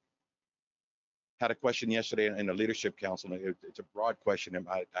people. Had a question yesterday in the leadership council, and it's a broad question, and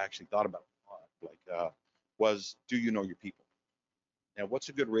I actually thought about it a lot, like, was, do you know your people? Now, what's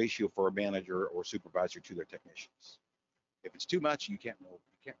a good ratio for a manager or supervisor to their technicians? If it's too much, you can't know.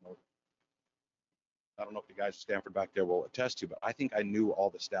 I don't know if the guys at Stanford back there will attest to, but I think I knew all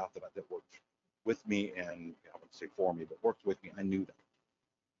the staff that worked with me, and I wouldn't say for me, but worked with me. I knew them,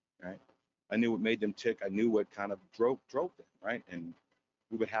 right? I knew what made them tick. I knew what kind of drove them, right? And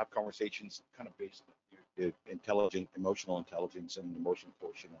we would have conversations kind of based on intelligent, emotional intelligence and emotional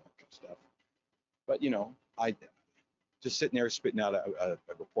quotient and all that kind of stuff. But, I just sitting there spitting out a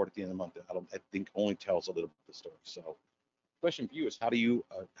report at the end of the month, I think only tells a little bit of the story. So, question for you is, how do you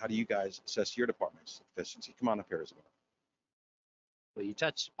guys assess your department's efficiency? Come on up here, Izabella. Well, you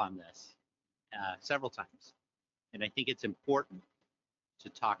touched upon this several times, and I think it's important to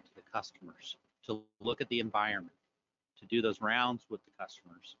talk to the customers, to look at the environment, to do those rounds with the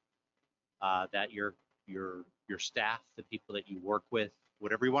customers, that your staff, the people that you work with,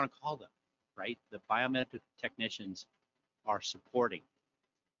 whatever you want to call them, right? The biomed technicians are supporting.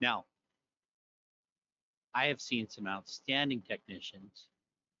 Now, I have seen some outstanding technicians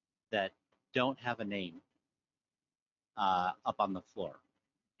that don't have a name up on the floor,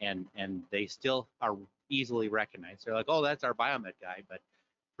 and they still are easily recognized. They're like, oh, that's our biomed guy, but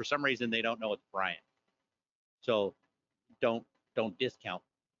for some reason they don't know it's Brian. So don't discount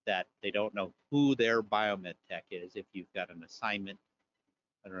that they don't know who their biomed tech is if you've got an assignment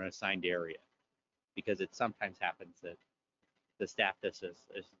or an assigned area, because it sometimes happens that the staff is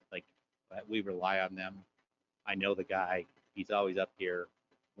like, we rely on them. I know the guy, he's always up here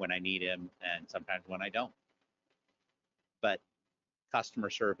when I need him, and sometimes when I don't. But customer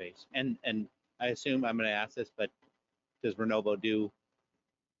surveys, and I assume I'm going to ask this, but does Renovo do,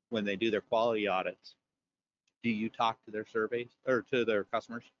 when they do their quality audits, do you talk to their surveys or to their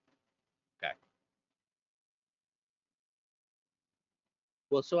customers? Okay.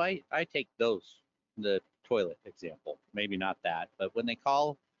 Well, so I take the toilet example, maybe not that, but when they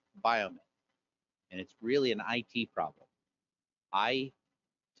call biomed and it's really an IT problem, I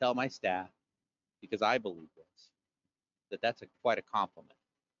tell my staff, because I believe this, that's quite a compliment.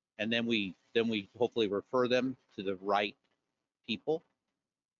 And then we hopefully refer them to the right people,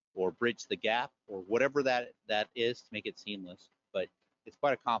 or bridge the gap, or whatever that is to make it seamless. But it's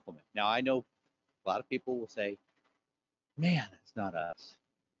quite a compliment. Now, I know a lot of people will say, man, it's not us.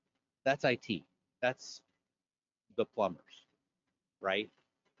 That's IT. That's the plumbers, right?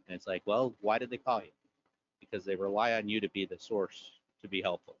 And it's like, well, why did they call you? Because they rely on you to be the source, to be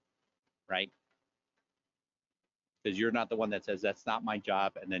helpful, right? Because you're not the one that says, that's not my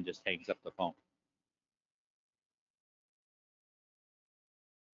job, and then just hangs up the phone.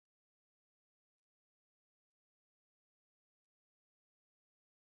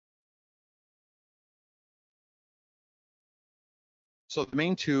 So the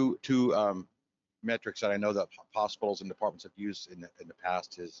main two metrics that I know that hospitals and departments have used in the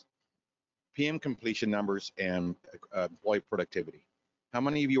past is PM completion numbers and employee productivity. How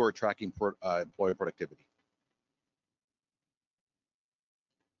many of you are tracking employee productivity?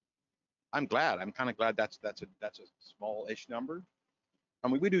 I'm glad. I'm kind of glad that's a small-ish number. I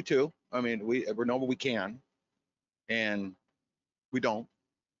mean, we do too. I mean, we at Renovo we can, and we don't,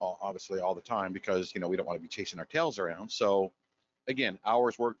 obviously, all the time, because we don't want to be chasing our tails around. So again,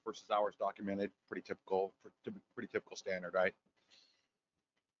 hours worked versus hours documented, pretty typical standard, right?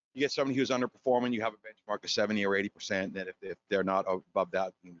 You get somebody who's underperforming, you have a benchmark of 70 or 80%. That if they're not above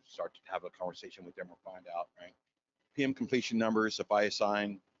that, you start to have a conversation with them or find out, right? PM completion numbers. If I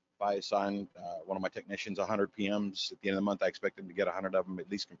assign one of my technicians 100 PMs at the end of the month, I expect them to get 100 of them at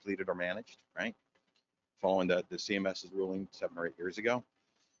least completed or managed, right? Following the CMS's ruling 7 or 8 years ago. And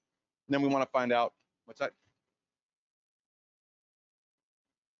then we want to find out, what's that?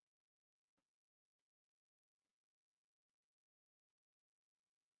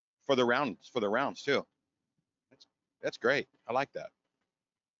 For the rounds too. That's great. I like that.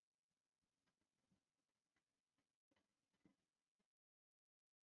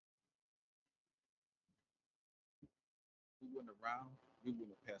 We wouldn't have round, we wouldn't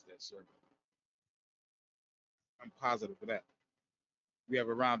have passed that survey. I'm positive of that. We have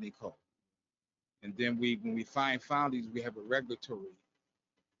a rounding code. And then when we find findings, we have a regulatory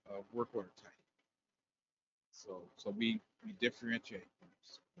work order type. So we differentiate from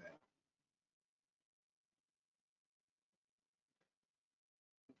that.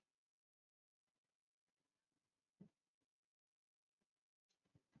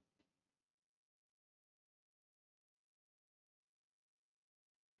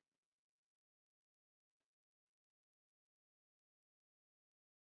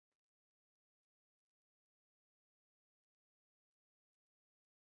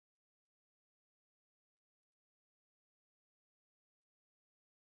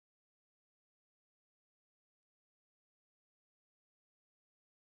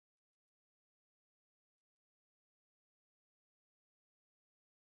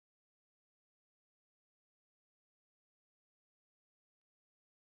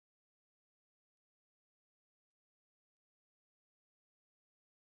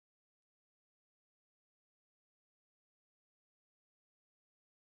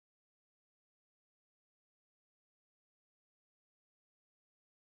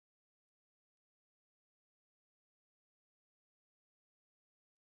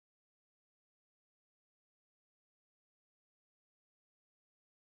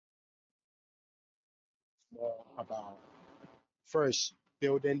 More about first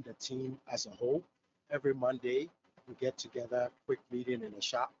building the team as a whole. Every Monday, we get together, quick meeting in the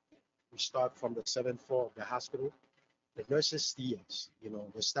shop. We start from the seventh floor of the hospital. The nurses see us,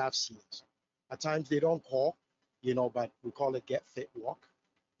 the staff see us. At times they don't call, but we call it Get Fit Walk,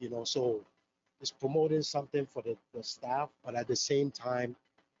 so it's promoting something for the staff, but at the same time,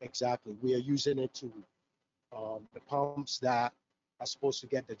 exactly, we are using it to the pumps that are supposed to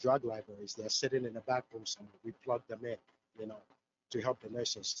get the drug libraries. They're sitting in the back room somewhere. We plug them in, to help the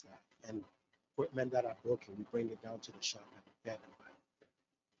nursing staff. And equipment that are broken, we bring it down to the shop and repair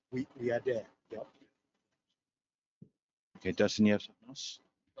them. We are there. Yep. Okay, Dustin, you have something else?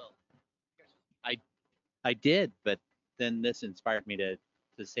 Well, I did, but then this inspired me to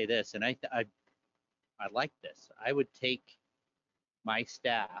say this, and I like this. I would take my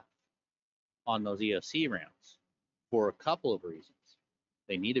staff on those EOC rounds for a couple of reasons.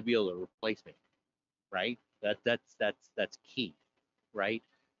 They need to be able to replace me, right? That's key, right?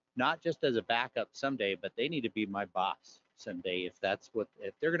 Not just as a backup someday, but they need to be my boss someday if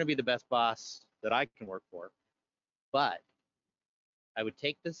they're going to be the best boss that I can work for. But I would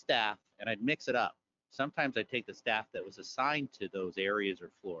take the staff and I'd mix it up. Sometimes I'd take the staff that was assigned to those areas or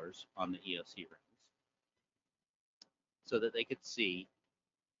floors on the EOC rounds so that they could see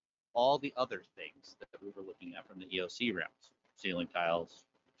all the other things that we were looking at from the EOC rounds, ceiling tiles,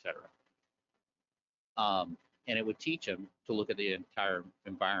 etc. And it would teach them to look at the entire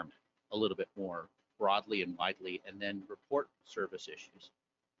environment a little bit more broadly and widely, and then report service issues.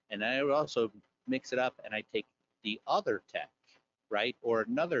 And I would also mix it up and I take the other tech, right, or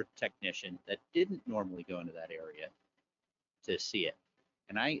another technician that didn't normally go into that area to see it.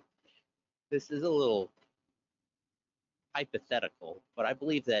 And this is a little hypothetical, but I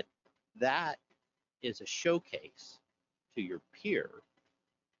believe that is a showcase to your peer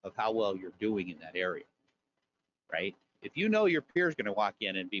of how well you're doing in that area, right? If you know your peer is going to walk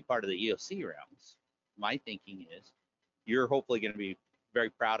in and be part of the EOC rounds, my thinking is you're hopefully going to be very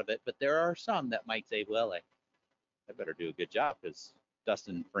proud of it, but there are some that might say, well, I better do a good job because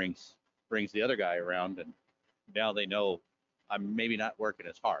Dustin brings the other guy around, and now they know I'm maybe not working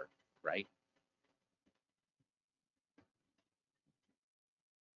as hard, right?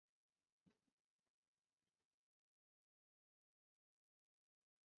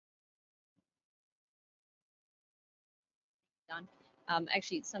 Done.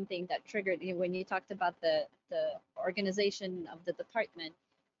 Actually, something that triggered when you talked about the organization of the department,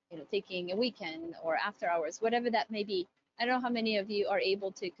 taking a weekend or after hours, whatever that may be. I don't know how many of you are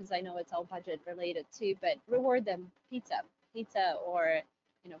able to, because I know it's all budget related too, but reward them pizza, or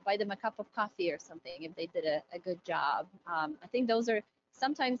buy them a cup of coffee or something if they did a good job. I think those are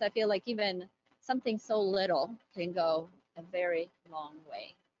sometimes I feel like even something so little can go a very long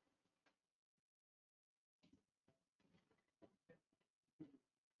way.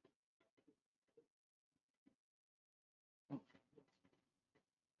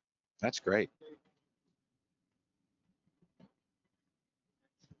 That's great.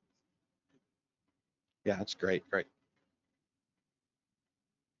 Yeah, that's great. Great.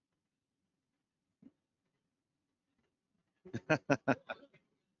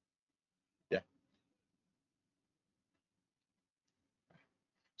 Yeah.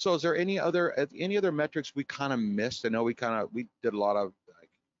 So is there any other metrics we kind of missed? I know we did a lot of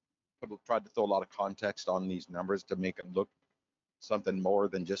tried to throw a lot of context on these numbers to make them look something more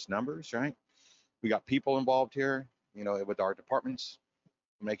than just numbers, right? We got people involved here, with our departments.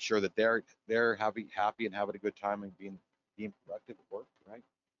 make sure that they're happy and having a good time and being productive at work, right?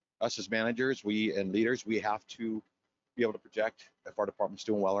 Us as managers, and leaders, we have to be able to project if our department's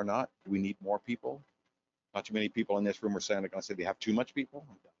doing well or not. Do we need more people? Not too many people in this room are saying they're going to say they have too much people.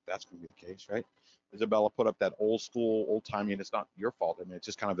 That's going to be the case, right? Izabella put up that old school, old timey, and it's not your fault. I mean, it's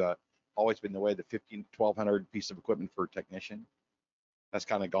just kind of always been the way, the 1,200 piece of equipment for a technician. That's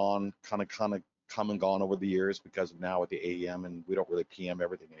kind of gone, kind of come and gone over the years because of now with the AEM, and we don't really PM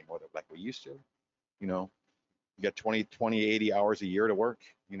everything anymore like we used to. You know, you get 80 hours a year to work.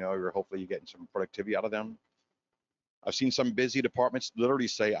 You know, hopefully you're getting some productivity out of them. I've seen some busy departments literally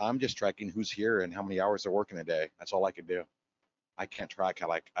say, I'm just tracking who's here and how many hours they're working a day. That's all I can do. I can't track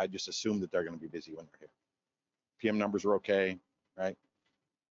I just assume that they're going to be busy when they're here. PM numbers are okay, right?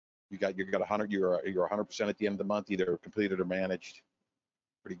 You got 100, you're 100% at the end of the month, either completed or managed.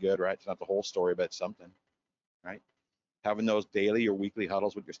 Pretty good, right? It's not the whole story, but it's something, right? Having those daily or weekly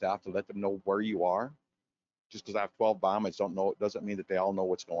huddles with your staff to let them know where you are. Just because I have 12 biomads doesn't mean that they all know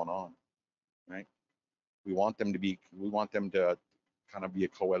what's going on, right? We want them to kind of be a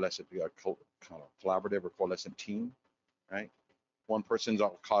coalescent, kind of collaborative or coalescent team, right? One person's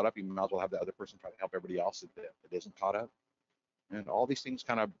all caught up, you might as well have the other person try to help everybody else that isn't caught up. And all these things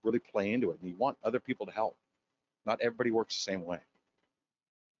kind of really play into it. And you want other people to help. Not everybody works the same way.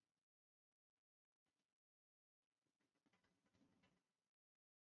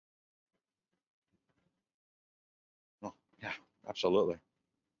 Oh, yeah, absolutely.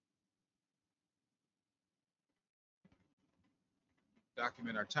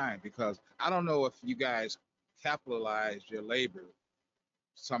 Document our time, because I don't know if you guys capitalize your labor.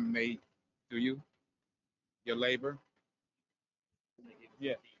 Some may, do you? Your labor?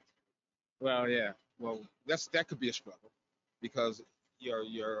 Yeah. Well, yeah. Well, that could be a struggle, because your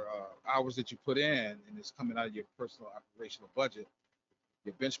hours that you put in and it's coming out of your personal operational budget,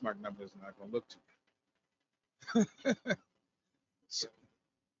 your benchmark numbers are not going to look too good. So,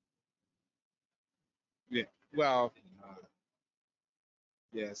 yeah. Well,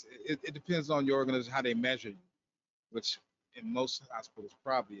 yes. It depends on your organization how they measure you, which in most hospitals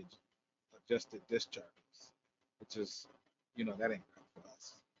probably adjusted discharges, which is, that ain't right for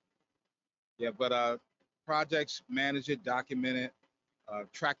us. Yeah, but projects, manage it, document it,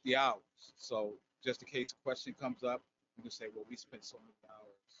 track the hours. So just in case a question comes up, you can say, well, we spent so many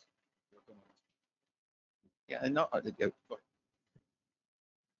hours working on this. Yeah, and no,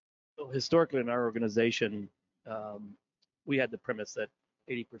 So historically in our organization, we had the premise that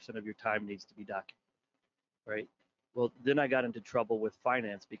 80% of your time needs to be documented, right? Well, then I got into trouble with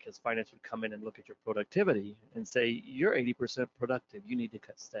finance because finance would come in and look at your productivity and say, you're 80% productive, you need to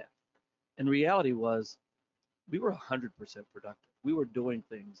cut staff. And reality was, we were 100% productive. We were doing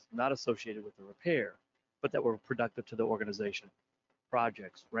things not associated with the repair, but that were productive to the organization.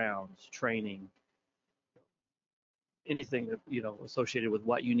 Projects, rounds, training, anything that, associated with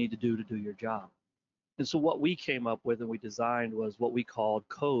what you need to do your job. And so what we came up with and we designed was what we called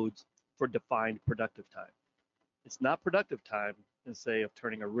codes for defined productive time. It's not productive time in say of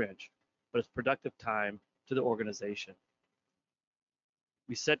turning a wrench, but it's productive time to the organization.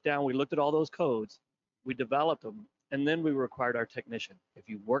 We sat down, we looked at all those codes, we developed them, and then we required our technician. If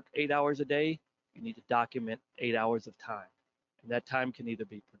you work 8 hours a day, you need to document 8 hours of time. And that time can either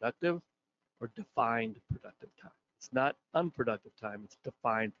be productive or defined productive time. It's not unproductive time, it's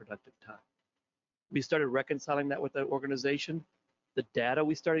defined productive time. We started reconciling that with the organization. The data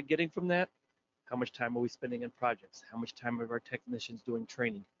we started getting from that, how much time are we spending in projects? How much time are our technicians doing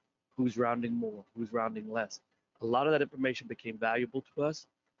training? Who's rounding more? Who's rounding less? A lot of that information became valuable to us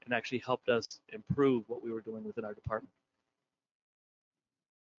and actually helped us improve what we were doing within our department.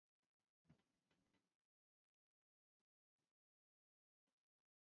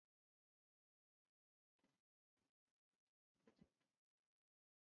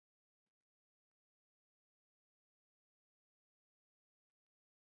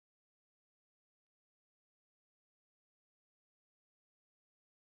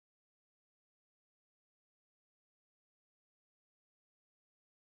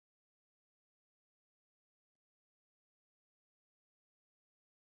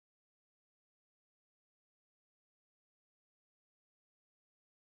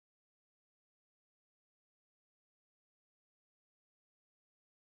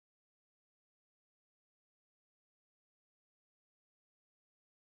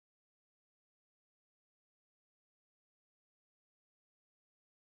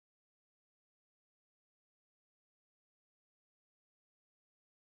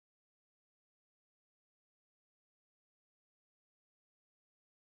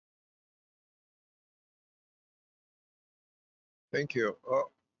 Thank you.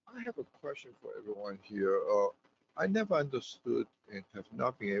 I have a question for everyone here. I never understood and have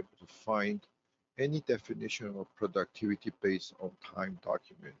not been able to find any definition of productivity based on time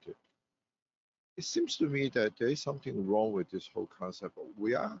documented. It seems to me that there is something wrong with this whole concept.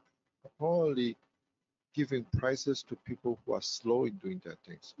 We are apparently giving prizes to people who are slow in doing their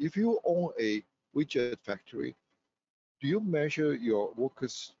things. If you own a widget factory, do you measure your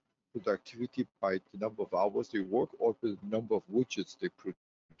workers' productivity by the number of hours they work or the number of widgets they produce?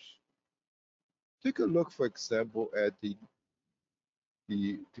 Take a look, for example, at the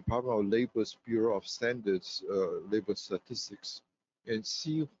Department of Labor's Bureau of Standards labor statistics and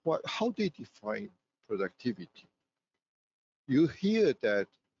see how they define productivity. You hear that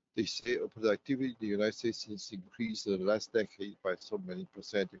they say productivity in the United States has increased in the last decade by so many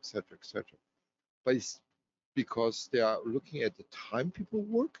percent, et cetera, et cetera. But it's because they are looking at the time people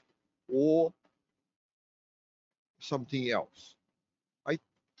work or something else. I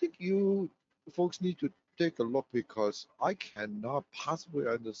think you folks need to take a look because I cannot possibly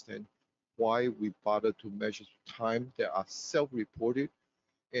understand why we bother to measure time that are self-reported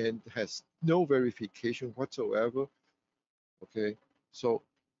and has no verification whatsoever. Okay, so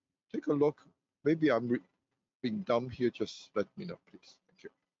take a look. Maybe I'm being dumb here. Just let me know, please. Thank you.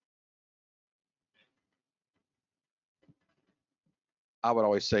 I would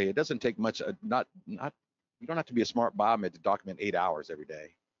always say it doesn't take much, not, you don't have to be a smart biomed to document 8 hours every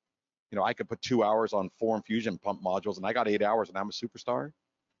day. You know, I could put 2 hours on Form Fusion pump modules and I got 8 hours and I'm a superstar.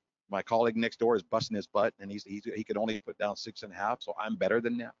 My colleague next door is busting his butt and he could only put down 6.5. So I'm better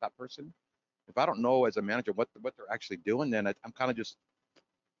than that person. If I don't know as a manager what they're actually doing, then I'm kind of just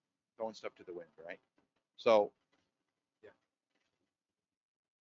throwing stuff to the wind, right? So